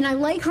 and I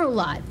like her a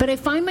lot, but I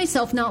find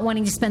myself not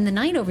wanting to spend the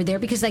night over there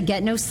because I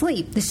get no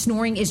sleep. The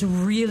snoring is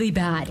really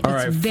bad. All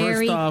right, it's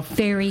very, first off,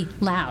 very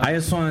loud. I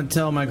just want to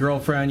tell my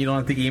girlfriend you don't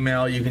have to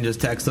email. You can just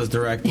text us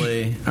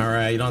directly. All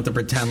right, you don't have to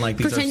pretend like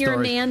these Pretend are you're a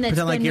stories. man that's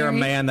pretend like been you're a married.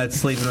 man that's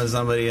sleeping with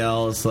somebody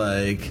else.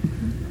 Like,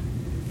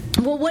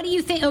 Well, what do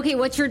you think? Okay,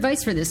 what's your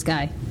advice for this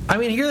guy? I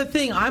mean, here's the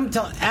thing.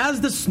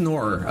 As the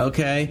snorer,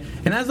 okay,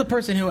 and as the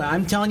person who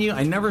I'm telling you,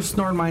 I never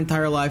snored my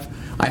entire life.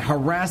 I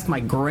harassed my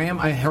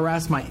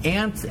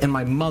aunt and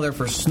my mother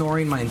for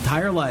snoring my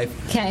entire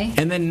life. Okay.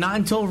 And then not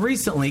until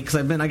recently, because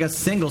I've been, I guess,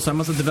 single, so I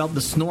must have developed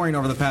the snoring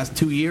over the past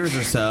 2 years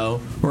or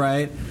so,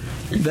 right?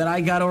 That I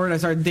got over it. I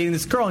started dating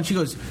this girl, and she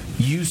goes,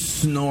 "You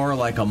snore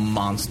like a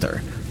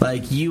monster.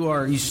 Like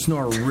you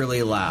snore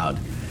really loud."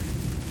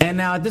 And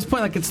now at this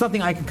point, like, it's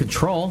nothing I can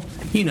control,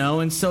 you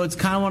know, and so it's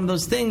kind of one of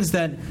those things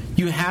that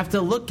you have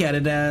to look at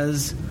it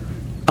as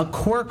a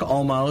quirk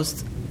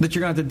almost that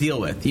you're going to have to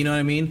deal with. You know what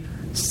I mean?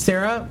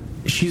 Sarah,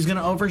 she's going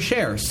to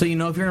overshare. So, you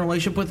know, if you're in a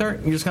relationship with her,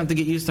 you're just going to have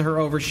to get used to her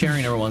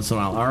oversharing every once in a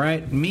while, all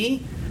right?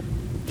 Me?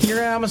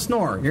 I'm a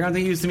snorer. You're going to have to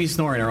get used to me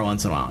snoring every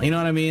once in a while. You know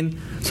what I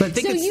mean? So I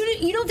think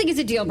you don't think it's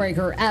a deal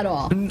breaker at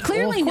all?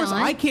 Clearly of course,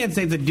 not. I can't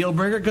say it's a deal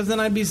breaker because then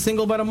I'd be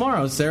single by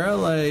tomorrow, Sarah.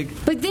 Like,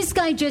 But this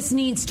guy just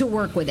needs to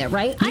work with it,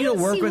 right? I don't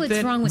see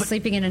what's wrong with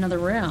sleeping in another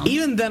room.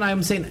 Even then,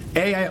 I'm saying,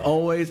 I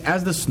always,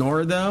 as the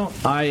snorer though,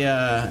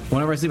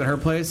 whenever I sleep at her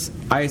place,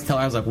 I always tell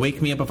her, I was like,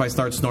 wake me up if I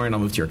start snoring, I'll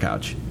move to your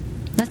couch.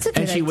 That's a good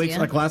And she idea. wakes,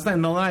 like last night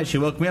in the middle of the night, she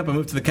woke me up, I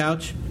moved to the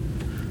couch.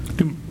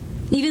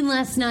 Even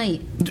last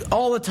night.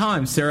 All the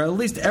time, Sarah. At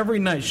least every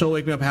night, she'll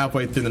wake me up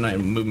halfway through the night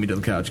and move me to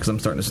the couch because I'm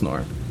starting to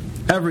snore.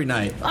 Every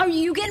night. Are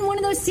you getting one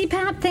of those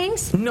CPAP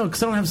things? No,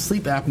 because I don't have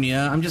sleep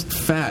apnea. I'm just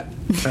fat.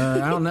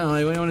 I don't know.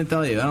 Like, what do you want to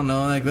tell you? I don't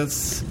know. Like,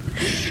 that's...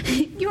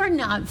 You are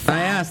not fat.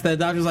 I asked. The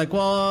doctor's like,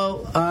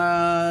 well,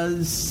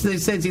 they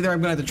say it's either I'm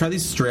going to have to try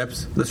these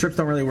strips. The strips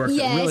don't really work.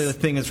 Yes. Really, the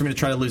thing is for me to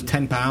try to lose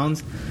 10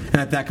 pounds,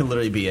 and that could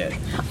literally be it.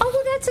 Oh,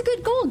 well, that's a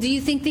good goal. Do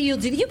you think that you'll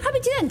probably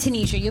do that in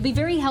Tunisia? You'll be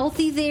very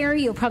healthy there.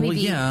 You'll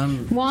probably be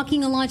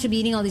walking a lot. You'll be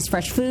eating all these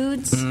fresh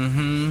foods.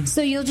 Mm-hmm.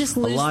 So you'll just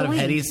lose a lot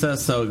weight. of hedisa,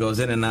 so it goes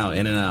in and out,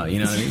 in and out. You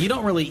know what I mean? You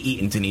don't really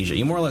eat in Tunisia.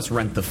 You more or less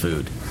rent the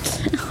food.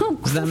 Oh,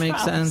 does that make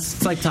sense?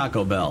 It's like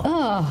Taco Bell.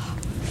 Oh,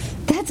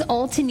 that's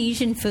all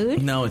Tunisian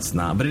food? No, it's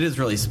not, but it is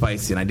really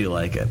spicy, and I do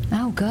like it.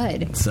 Oh,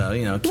 good. So,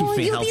 you know, it keeps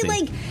me you'll healthy. be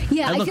like,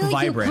 I feel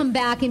like you'll come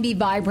back and be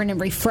vibrant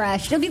and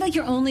refreshed. It'll be like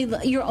your own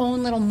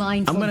little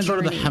mindful I'm going to go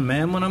to the journey.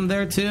 hammam when I'm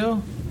there,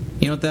 too.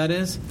 You know what that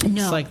is?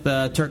 No. It's like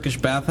the Turkish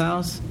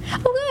bathhouse.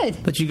 Oh, good.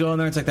 But you go in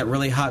there, it's like that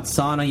really hot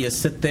sauna. You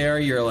sit there,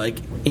 you're like,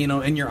 you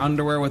know, in your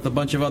underwear with a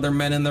bunch of other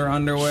men in their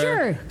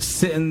underwear. Sure.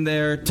 Sitting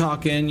there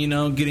talking, you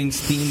know, getting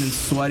steamed and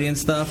sweaty and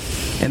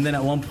stuff. And then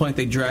at one point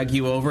they drag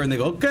you over and they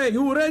go, okay,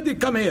 you ready?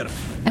 Come here.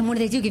 And what do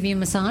they do? Give you a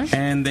massage?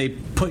 And they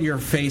put your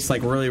face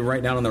like really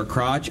right down on their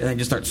crotch and they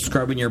just start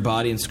scrubbing your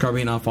body and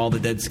scrubbing off all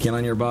the dead skin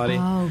on your body.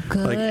 Oh,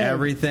 good. Like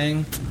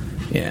everything.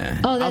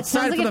 Yeah. Oh, that Outside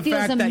sounds like from it the feels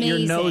fact that your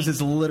amazing. nose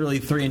is literally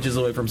 3 inches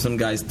away from some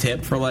guy's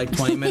tip for like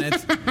 20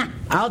 minutes.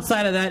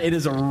 Outside of that, it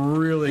is a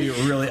really,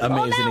 really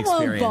amazing that experience.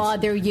 won't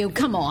bother you.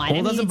 Come on. Well,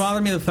 it doesn't bother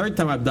me the third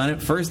time I've done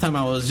it. First time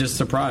I was just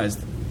surprised.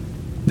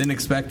 Didn't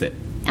expect it.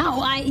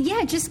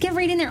 Oh, just get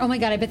right in there. Oh my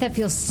God, I bet that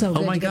feels so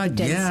good. Oh my to get God, the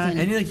dead yeah. skin.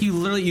 And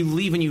you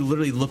leave and you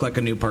literally look like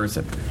a new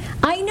person.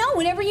 I know.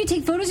 Whenever you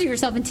take photos of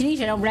yourself in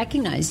Tunisia, I don't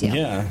recognize you.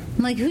 Yeah.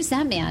 I'm like, who's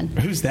that man?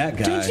 Who's that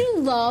guy? Don't you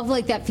love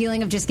like that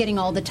feeling of just getting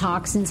all the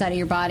toxins out of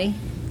your body?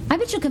 I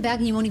bet you'll come back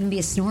and you won't even be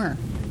a snorer.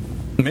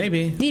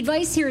 Maybe. The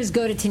advice here is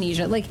go to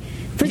Tunisia. Like,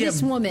 for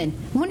this woman,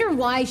 I wonder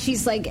why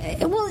she's like,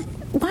 well,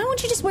 why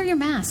won't you just wear your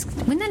mask?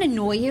 Wouldn't that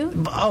annoy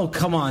you? Oh,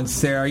 come on,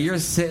 Sarah. You're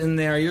sitting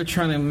there. You're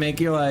trying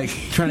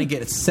to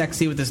get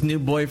sexy with this new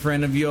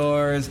boyfriend of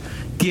yours,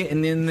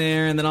 getting in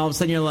there, and then all of a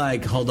sudden you're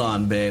like, hold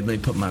on, babe, let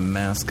me put my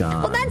mask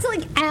on. Well, that's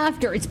like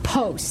after. It's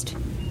post.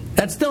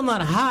 That's still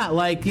not hot.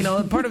 Like, you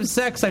know, part of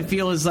sex, I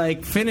feel, is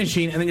like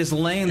finishing and then just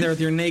laying there with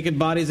your naked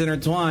bodies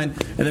intertwined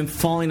and then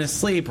falling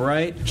asleep,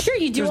 right? Sure,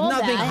 you do all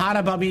that. There's nothing hot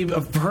about me,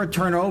 her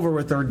turn over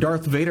with her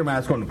Darth Vader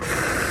mask going.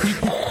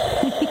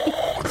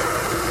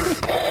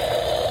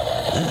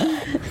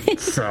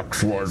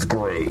 Sex was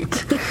great.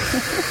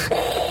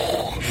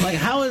 Like,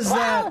 how is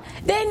that?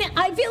 Then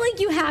I feel like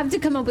you have to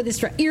come up with this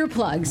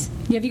earplugs.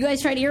 Have you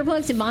guys tried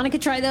earplugs? Did Monica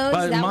try those?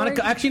 Did that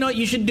Monica, work? actually, you know what?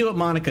 You should do what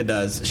Monica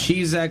does.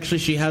 She has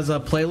a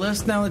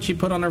playlist now that she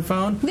put on her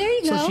phone. There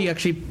you go. So she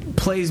actually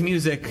plays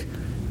music,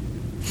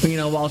 you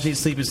know, while she's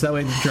sleeping, so that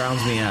way it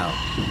drowns me out.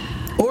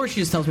 Or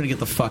she just tells me to get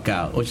the fuck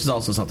out, which is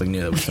also something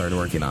new that we started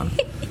working on.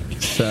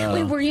 So,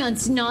 Wait, were you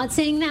not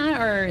saying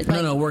that, or like,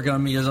 no, working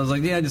on me. I was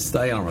like, I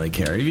don't really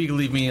care. If you can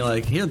leave me,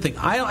 like, here's the thing,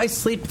 I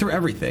sleep through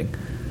everything.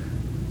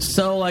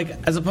 So,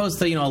 like, as opposed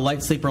to, a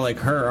light sleeper like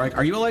her, like,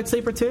 are you a light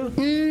sleeper too?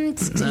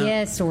 No.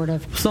 Yeah, sort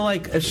of. So,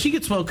 like, if she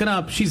gets woken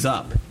up, she's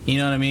up. You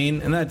know what I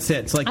mean? And that's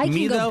it. So, like, I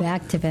me, can go though,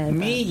 back to bed.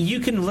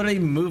 You can literally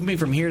move me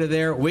from here to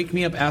there, wake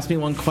me up, ask me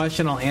one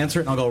question, I'll answer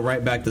it, and I'll go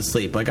right back to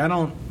sleep. Like, I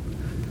don't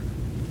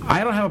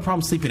have a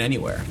problem sleeping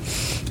anywhere.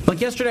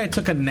 Like, yesterday I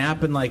took a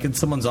nap in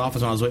someone's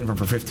office when I was waiting for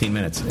them for 15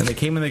 minutes. And they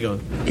came in and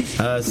they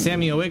go,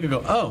 Sammy, you awake? I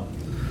go, oh,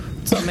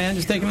 what's up, man?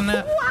 Just taking a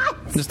nap?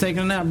 What? Just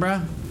taking a nap,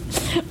 bruh.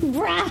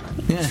 Bruh.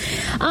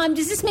 Yeah.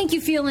 Does this make you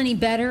feel any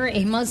better?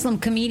 A Muslim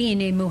comedian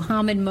named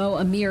Muhammad Mo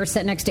Amir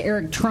sat next to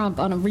Eric Trump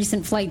on a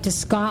recent flight to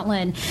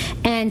Scotland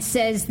and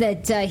says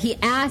that he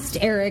asked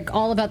Eric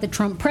all about the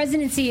Trump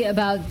presidency,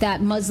 about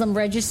that Muslim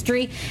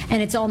registry,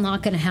 and it's all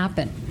not going to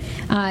happen.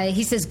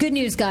 He says, good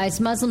news, guys.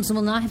 Muslims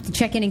will not have to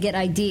check in and get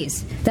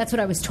IDs. That's what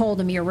I was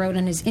told, Amir wrote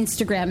on his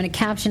Instagram in a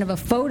caption of a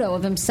photo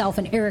of himself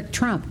and Eric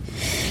Trump.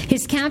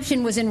 His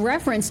caption was in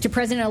reference to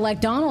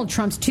President-elect Donald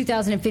Trump's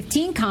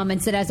 2015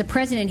 comments that as a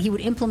president, he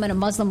would implement a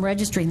Muslim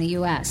registry in the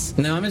U.S.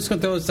 Now, I'm just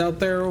going to throw this out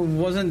there.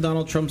 Wasn't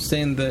Donald Trump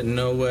saying that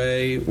no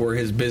way were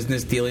his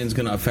business dealings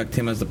going to affect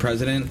him as the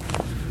president?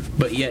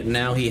 But yet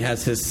now he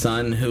has his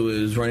son, who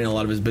is running a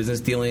lot of his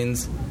business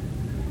dealings,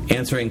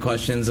 answering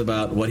questions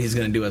about what he's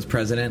going to do as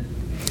president.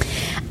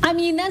 I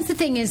mean, that's the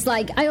thing is,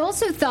 like, I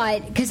also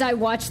thought, because I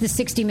watched the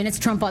 60 Minutes,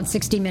 Trump on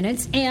 60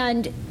 Minutes,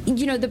 and,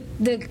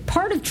 the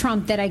part of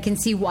Trump that I can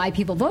see why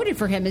people voted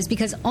for him is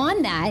because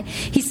on that,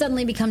 he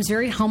suddenly becomes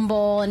very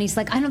humble, and he's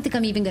like, I don't think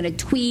I'm even going to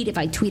tweet, if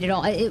I tweet at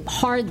all.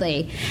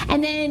 Hardly.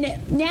 And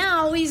then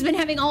now he's been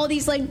having all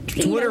these, like,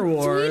 Twitter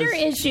wars. Twitter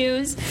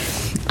issues.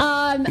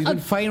 He's been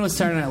fighting with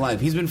Saturday Night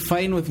Live. He's been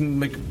fighting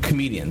with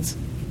comedians.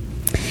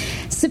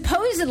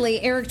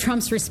 Supposedly, Eric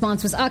Trump's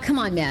response was, come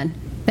on, man.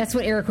 That's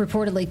what Eric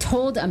reportedly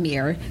told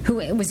Amir, who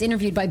was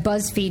interviewed by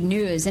BuzzFeed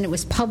News, and it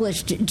was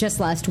published just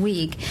last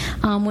week.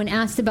 When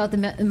asked about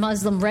the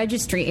Muslim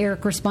registry,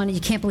 Eric responded,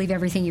 you can't believe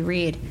everything you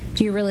read.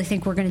 Do you really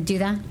think we're going to do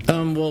that?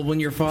 Well, when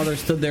your father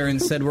stood there and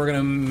said, we're going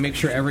to make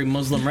sure every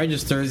Muslim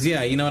registers,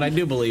 yeah, you know what, I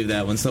do believe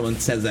that when someone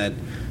says that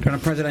during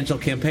a presidential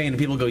campaign and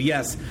people go,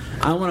 yes,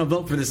 I want to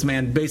vote for this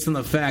man based on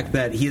the fact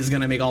that he is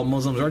going to make all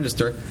Muslims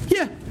register.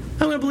 Yeah,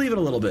 I'm going to believe it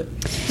a little bit.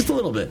 Just a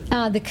little bit.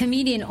 The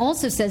comedian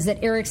also says that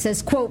Eric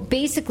says, quote,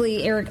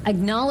 basically Eric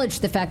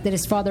acknowledged the fact that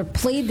his father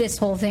played this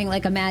whole thing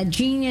like a mad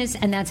genius,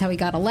 and that's how he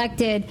got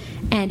elected,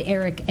 and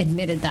Eric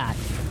admitted that.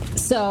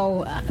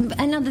 So,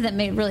 not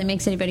that really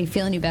makes anybody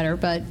feel any better,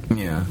 but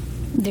yeah,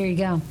 there you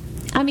go.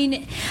 I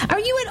mean, are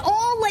you at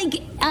all,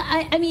 like,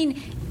 I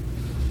mean,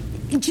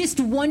 just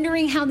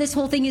wondering how this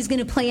whole thing is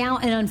going to play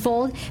out and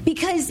unfold?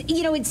 Because,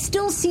 it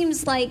still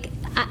seems like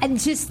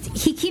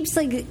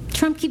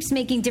Trump keeps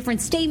making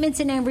different statements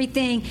and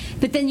everything,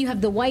 but then you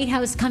have the White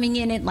House coming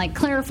in and, like,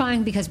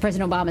 clarifying because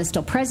President Obama is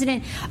still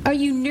president. Are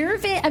you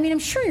nervous? I mean, I'm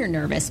sure you're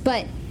nervous,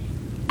 but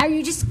are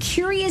you just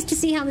curious to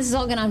see how this is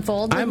all going to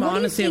unfold? I'm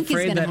honestly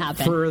afraid that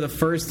for the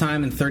first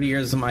time in 30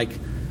 years, I'm like,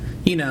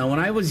 when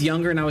I was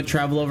younger and I would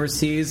travel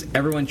overseas,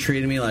 everyone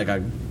treated me like a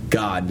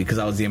god because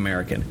I was the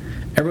American.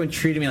 Everyone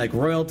treated me like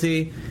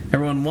royalty.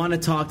 Everyone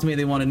wanted to talk to me.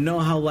 They want to know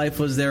how life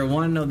was there,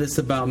 want to know this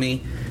about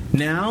me.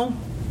 Now,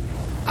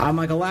 I'm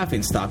like a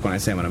laughingstock when I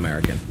say I'm an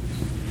American.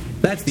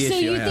 That's the issue. So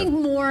you think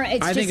more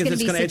it's just going to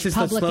be such it's just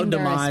public a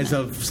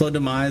slow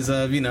demise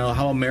of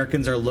how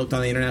Americans are looked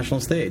on the international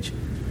stage.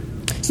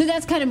 So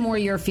that's kind of more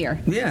your fear.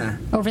 Yeah.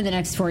 Over the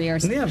next 4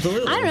 years. Yeah,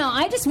 absolutely. I don't know.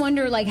 I just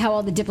wonder, like, how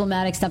all the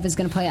diplomatic stuff is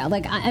going to play out.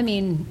 Like, I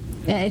mean,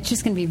 it's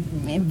just going to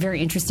be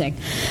very interesting.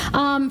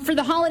 For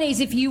the holidays,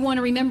 if you want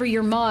to remember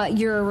your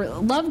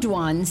loved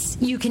ones,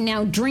 you can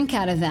now drink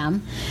out of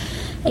them.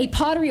 A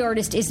pottery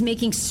artist is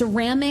making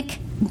ceramic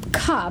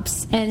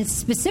cups, and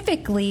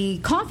specifically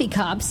coffee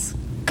cups,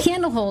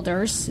 candle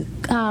holders,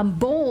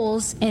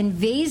 bowls, and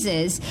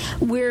vases,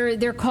 where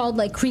they're called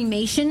like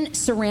cremation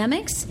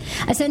ceramics.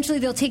 Essentially,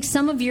 they'll take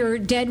some of your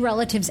dead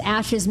relative's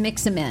ashes,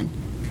 mix them in.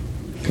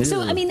 Ew. So,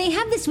 I mean, they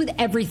have this with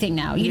everything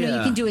now. You know,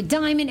 you can do a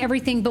diamond,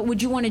 everything, but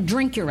would you want to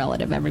drink your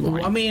relative every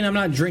morning? I mean, I'm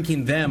not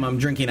drinking them. I'm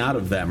drinking out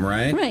of them,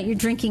 right? Right, you're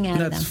drinking out of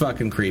them. That's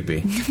fucking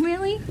creepy.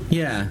 Really?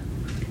 Yeah.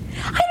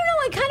 I don't know.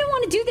 I kind of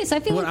want to do this. I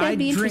feel like that'd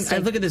be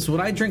interesting. Look at this. Would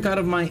I drink out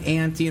of my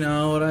aunt,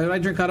 would I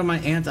drink out of my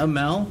Aunt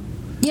Amel?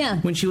 Yeah.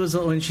 When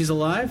she's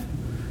alive?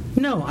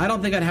 No, I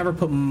don't think I'd have her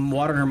put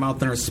water in her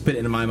mouth and her spit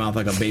into my mouth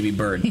like a baby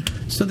bird.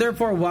 So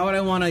therefore, why would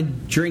I want to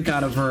drink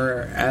out of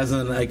her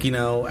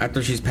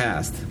after she's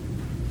passed?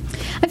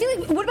 I feel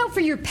like, what about for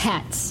your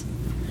pets?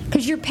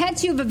 Because your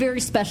pets you have a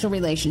very special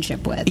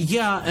relationship with.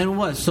 Yeah, and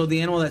what? So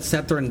the animal that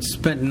sat there and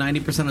spent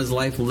 90% of his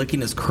life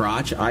licking his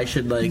crotch, I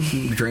should,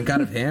 drink out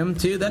of him,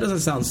 too? That doesn't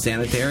sound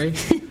sanitary.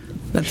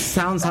 That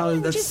sounds how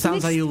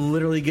you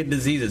literally get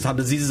diseases, how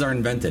diseases are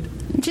invented.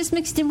 Just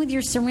mixed in with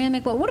your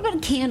ceramic. Well, what about a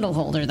candle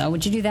holder, though?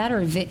 Would you do that, or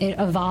a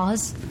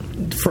vase?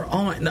 For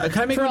all my, can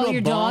I make For them all into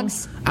your a bong?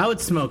 dogs? I would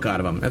smoke out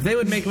of them. If they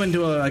would make them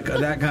into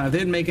if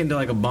they'd make it into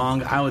like a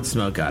bong, I would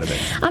smoke out of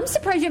it. I'm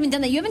surprised you haven't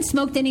done that. You haven't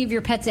smoked any of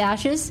your pet's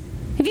ashes?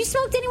 Have you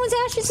smoked anyone's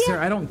ashes yet?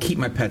 Sarah, I don't keep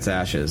my pet's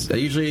ashes. I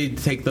usually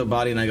take the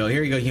body and I go,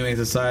 here you go, Humane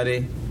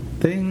Society.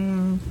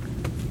 Ding.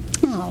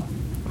 Oh.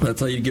 That's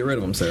how you get rid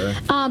of them, Sarah.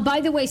 By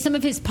the way, some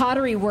of his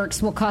pottery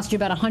works will cost you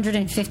about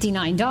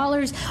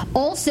 $159.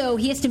 Also,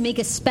 he has to make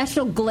a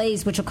special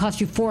glaze, which will cost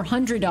you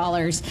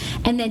 $400.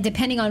 And then,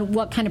 depending on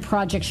what kind of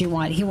projects you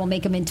want, he will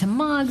make them into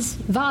mugs,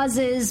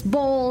 vases,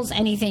 bowls,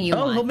 anything you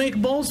want. Oh, he'll make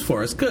bowls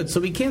for us. Good,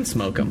 so we can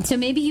smoke them. So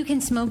maybe you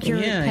can smoke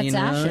your pet's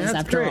ashes that's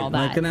after great. all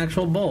that. Like an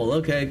actual bowl.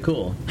 Okay,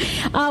 cool.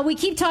 We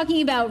keep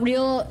talking about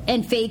real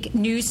and fake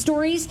news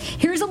stories.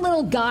 Here's a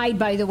little guide,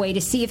 by the way,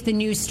 to see if the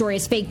news story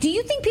is fake. Do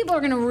you think people are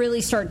going to really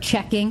start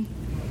checking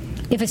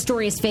if a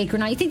story is fake or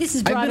not? You think this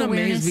is broad I've been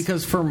awareness? amazed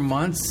because for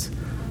months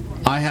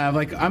I have,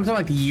 I'm talking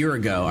like a year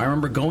ago, I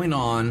remember going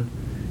on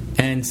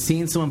and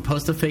seeing someone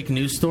post a fake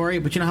news story,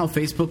 but you know how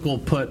Facebook will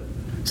put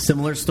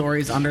similar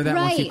stories under that?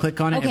 Once you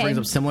click on it, it brings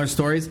up similar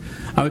stories.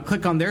 I would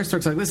click on their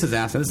stories like, this is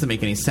ass, this doesn't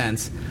make any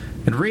sense,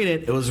 and read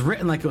it. It was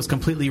written like it was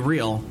completely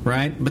real,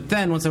 right? But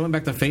then once I went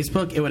back to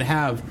Facebook, it would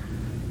have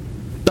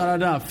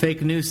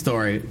fake news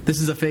story.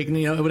 This is a fake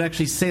news. It would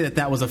actually say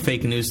that was a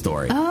fake news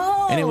story. Oh.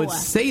 And it would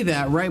say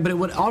that, right? But it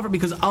would offer,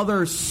 because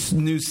other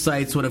news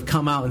sites would have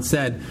come out and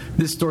said,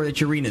 this story that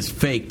you're reading is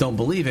fake, don't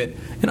believe it.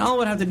 And all I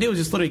would have to do is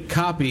just literally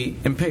copy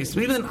and paste.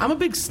 But even then, I'm a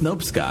big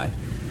Snopes guy.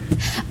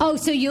 Oh,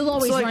 so you'll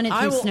always run it through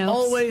I will Snopes?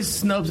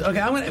 always Snopes.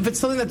 Okay, if it's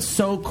something that's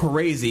so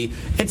crazy,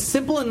 it's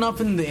simple enough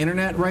in the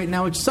internet right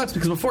now, which sucks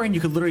because beforehand you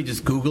could literally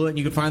just Google it and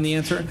you could find the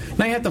answer.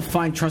 Now you have to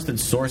find trusted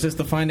sources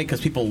to find it because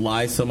people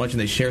lie so much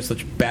and they share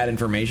such bad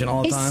information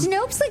all the time. Is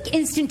Snopes like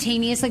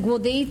instantaneous? Like, will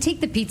they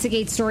take the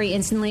Pizzagate story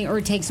instantly, or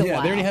it takes a while?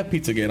 Yeah, they already have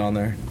Pizzagate on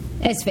there.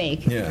 It's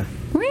fake. Yeah.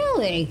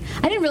 Really?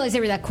 I didn't realize they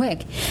were that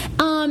quick.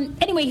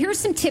 Anyway, here's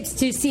some tips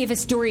to see if a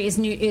story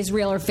is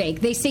real or fake.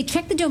 They say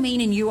check the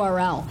domain and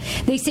URL.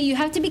 They say you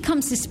have to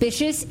become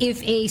suspicious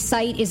if a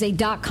site is a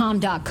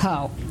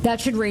 .com.co.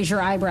 That should raise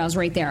your eyebrows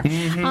right there.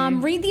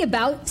 Mm-hmm. Read the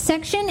About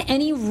section.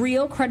 Any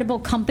real credible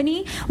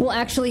company will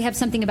actually have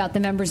something about the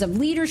members of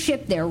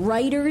leadership, their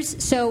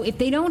writers. So if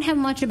they don't have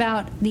much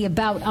about the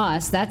About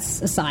Us,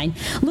 that's a sign.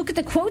 Look at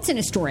the quotes in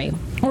a story,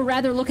 or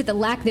rather look at the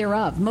lack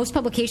thereof. Most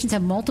publications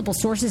have multiple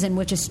sources in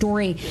which a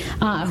story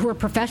who are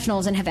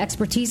professionals and have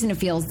expertise in the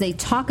fields they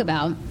talk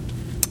about.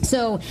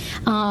 So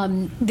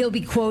they'll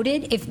be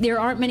quoted. If there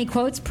aren't many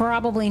quotes,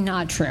 probably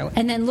not true.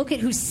 And then look at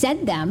who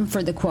said them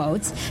for the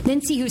quotes.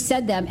 Then see who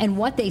said them and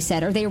what they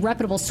said. Are they a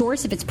reputable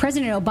source? If it's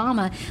President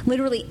Obama,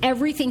 literally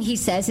everything he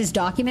says is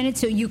documented,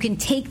 so you can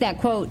take that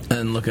quote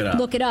and look it up.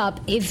 Look it up.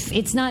 If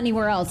it's not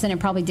anywhere else, then it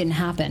probably didn't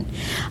happen.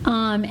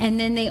 And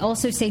then they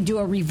also say do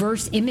a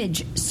reverse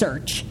image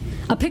search.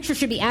 A picture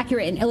should be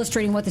accurate in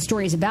illustrating what the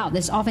story is about.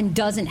 This often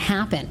doesn't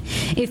happen.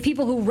 If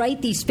people who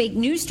write these fake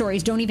news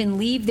stories don't even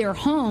leave their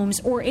homes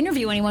or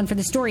interview anyone for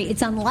the story,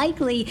 it's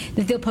unlikely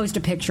that they'll post a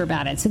picture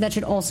about it. So that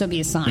should also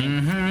be a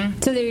sign. Mm-hmm.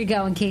 So there you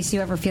go, in case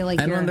you ever feel like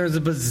when there's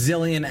a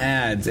bazillion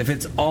ads, if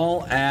it's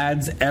all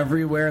ads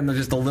everywhere and there's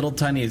just a little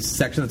tiny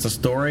section that's a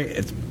story,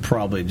 it's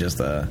probably just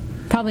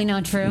Probably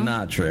not true.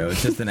 Not true.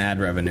 It's just an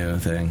ad revenue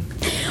thing.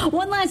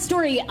 One last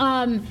story.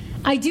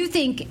 I do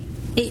think...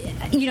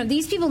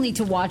 these people need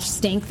to watch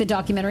Stink, the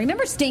documentary.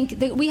 Remember Stink?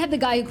 We had the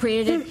guy who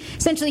created it.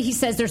 Essentially, he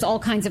says there's all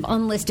kinds of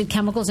unlisted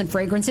chemicals and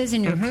fragrances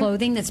in your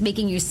clothing that's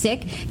making you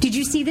sick. Did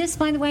you see this,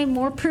 by the way?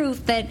 More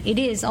proof that it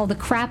is all the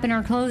crap in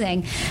our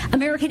clothing.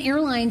 American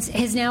Airlines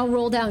has now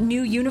rolled out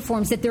new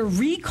uniforms that they're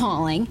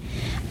recalling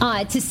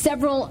to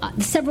several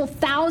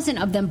thousand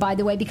of them, by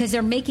the way, because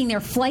they're making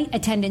their flight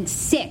attendants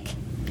sick.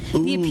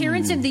 The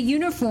appearance of the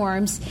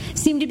uniforms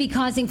seemed to be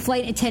causing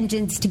flight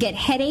attendants to get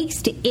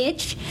headaches, to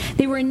itch.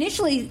 They were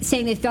initially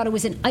saying they thought it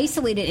was an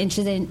isolated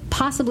incident,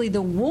 possibly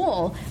the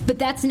wool, but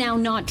that's now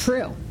not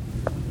true.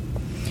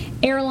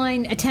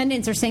 Airline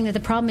attendants are saying that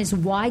the problem is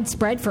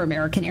widespread for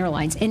American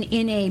Airlines. And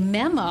in a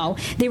memo,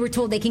 they were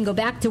told they can go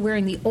back to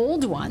wearing the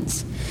old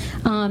ones.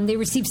 They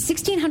received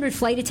 1,600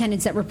 flight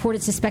attendants that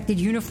reported suspected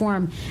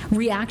uniform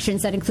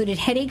reactions that included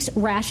headaches,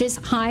 rashes,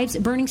 hives,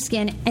 burning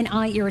skin, and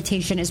eye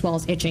irritation, as well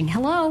as itching.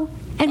 Hello?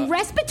 And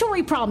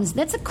respiratory problems.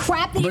 That's a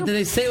crap that But did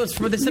they say it was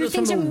from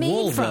the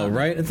wool, though,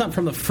 right? It's not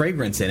from the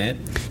fragrance in it.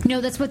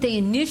 No, that's what they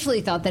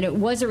initially thought, that it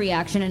was a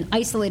reaction, an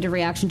isolated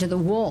reaction to the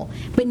wool.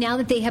 But now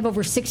that they have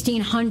over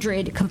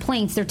 1,600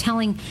 complaints, they're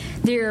telling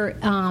their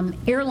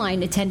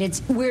airline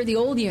attendants, wear the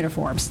old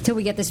uniforms till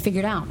we get this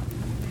figured out.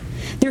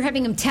 They're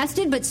having them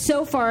tested, but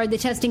so far the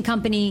testing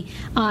company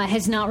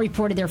has not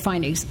reported their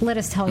findings. Let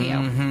us tell you.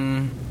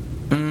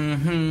 I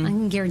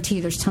can guarantee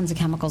you there's tons of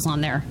chemicals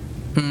on there.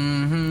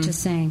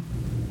 Just saying.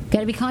 Got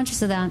to be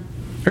conscious of that.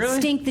 Really?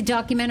 Stink, the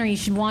documentary. You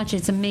should watch it.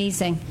 It's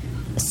amazing.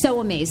 So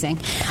amazing.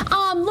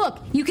 Look,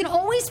 you can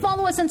always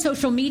follow us on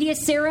social media.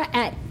 Sarah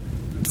at.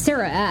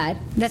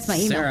 That's my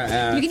email. Sarah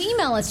at. You can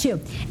email us, too.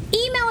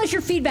 Email us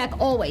your feedback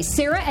always.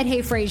 Sarah at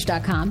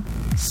heyfrase.com.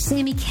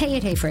 Samy K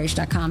at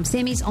heyfrase.com.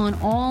 Sammy's on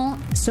all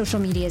social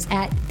medias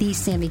at the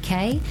Samy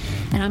K.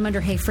 And I'm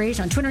under Hey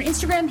Frase on Twitter and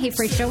Instagram. Hey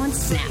Frase Show on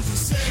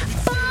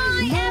Snap.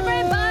 Bye, everyone.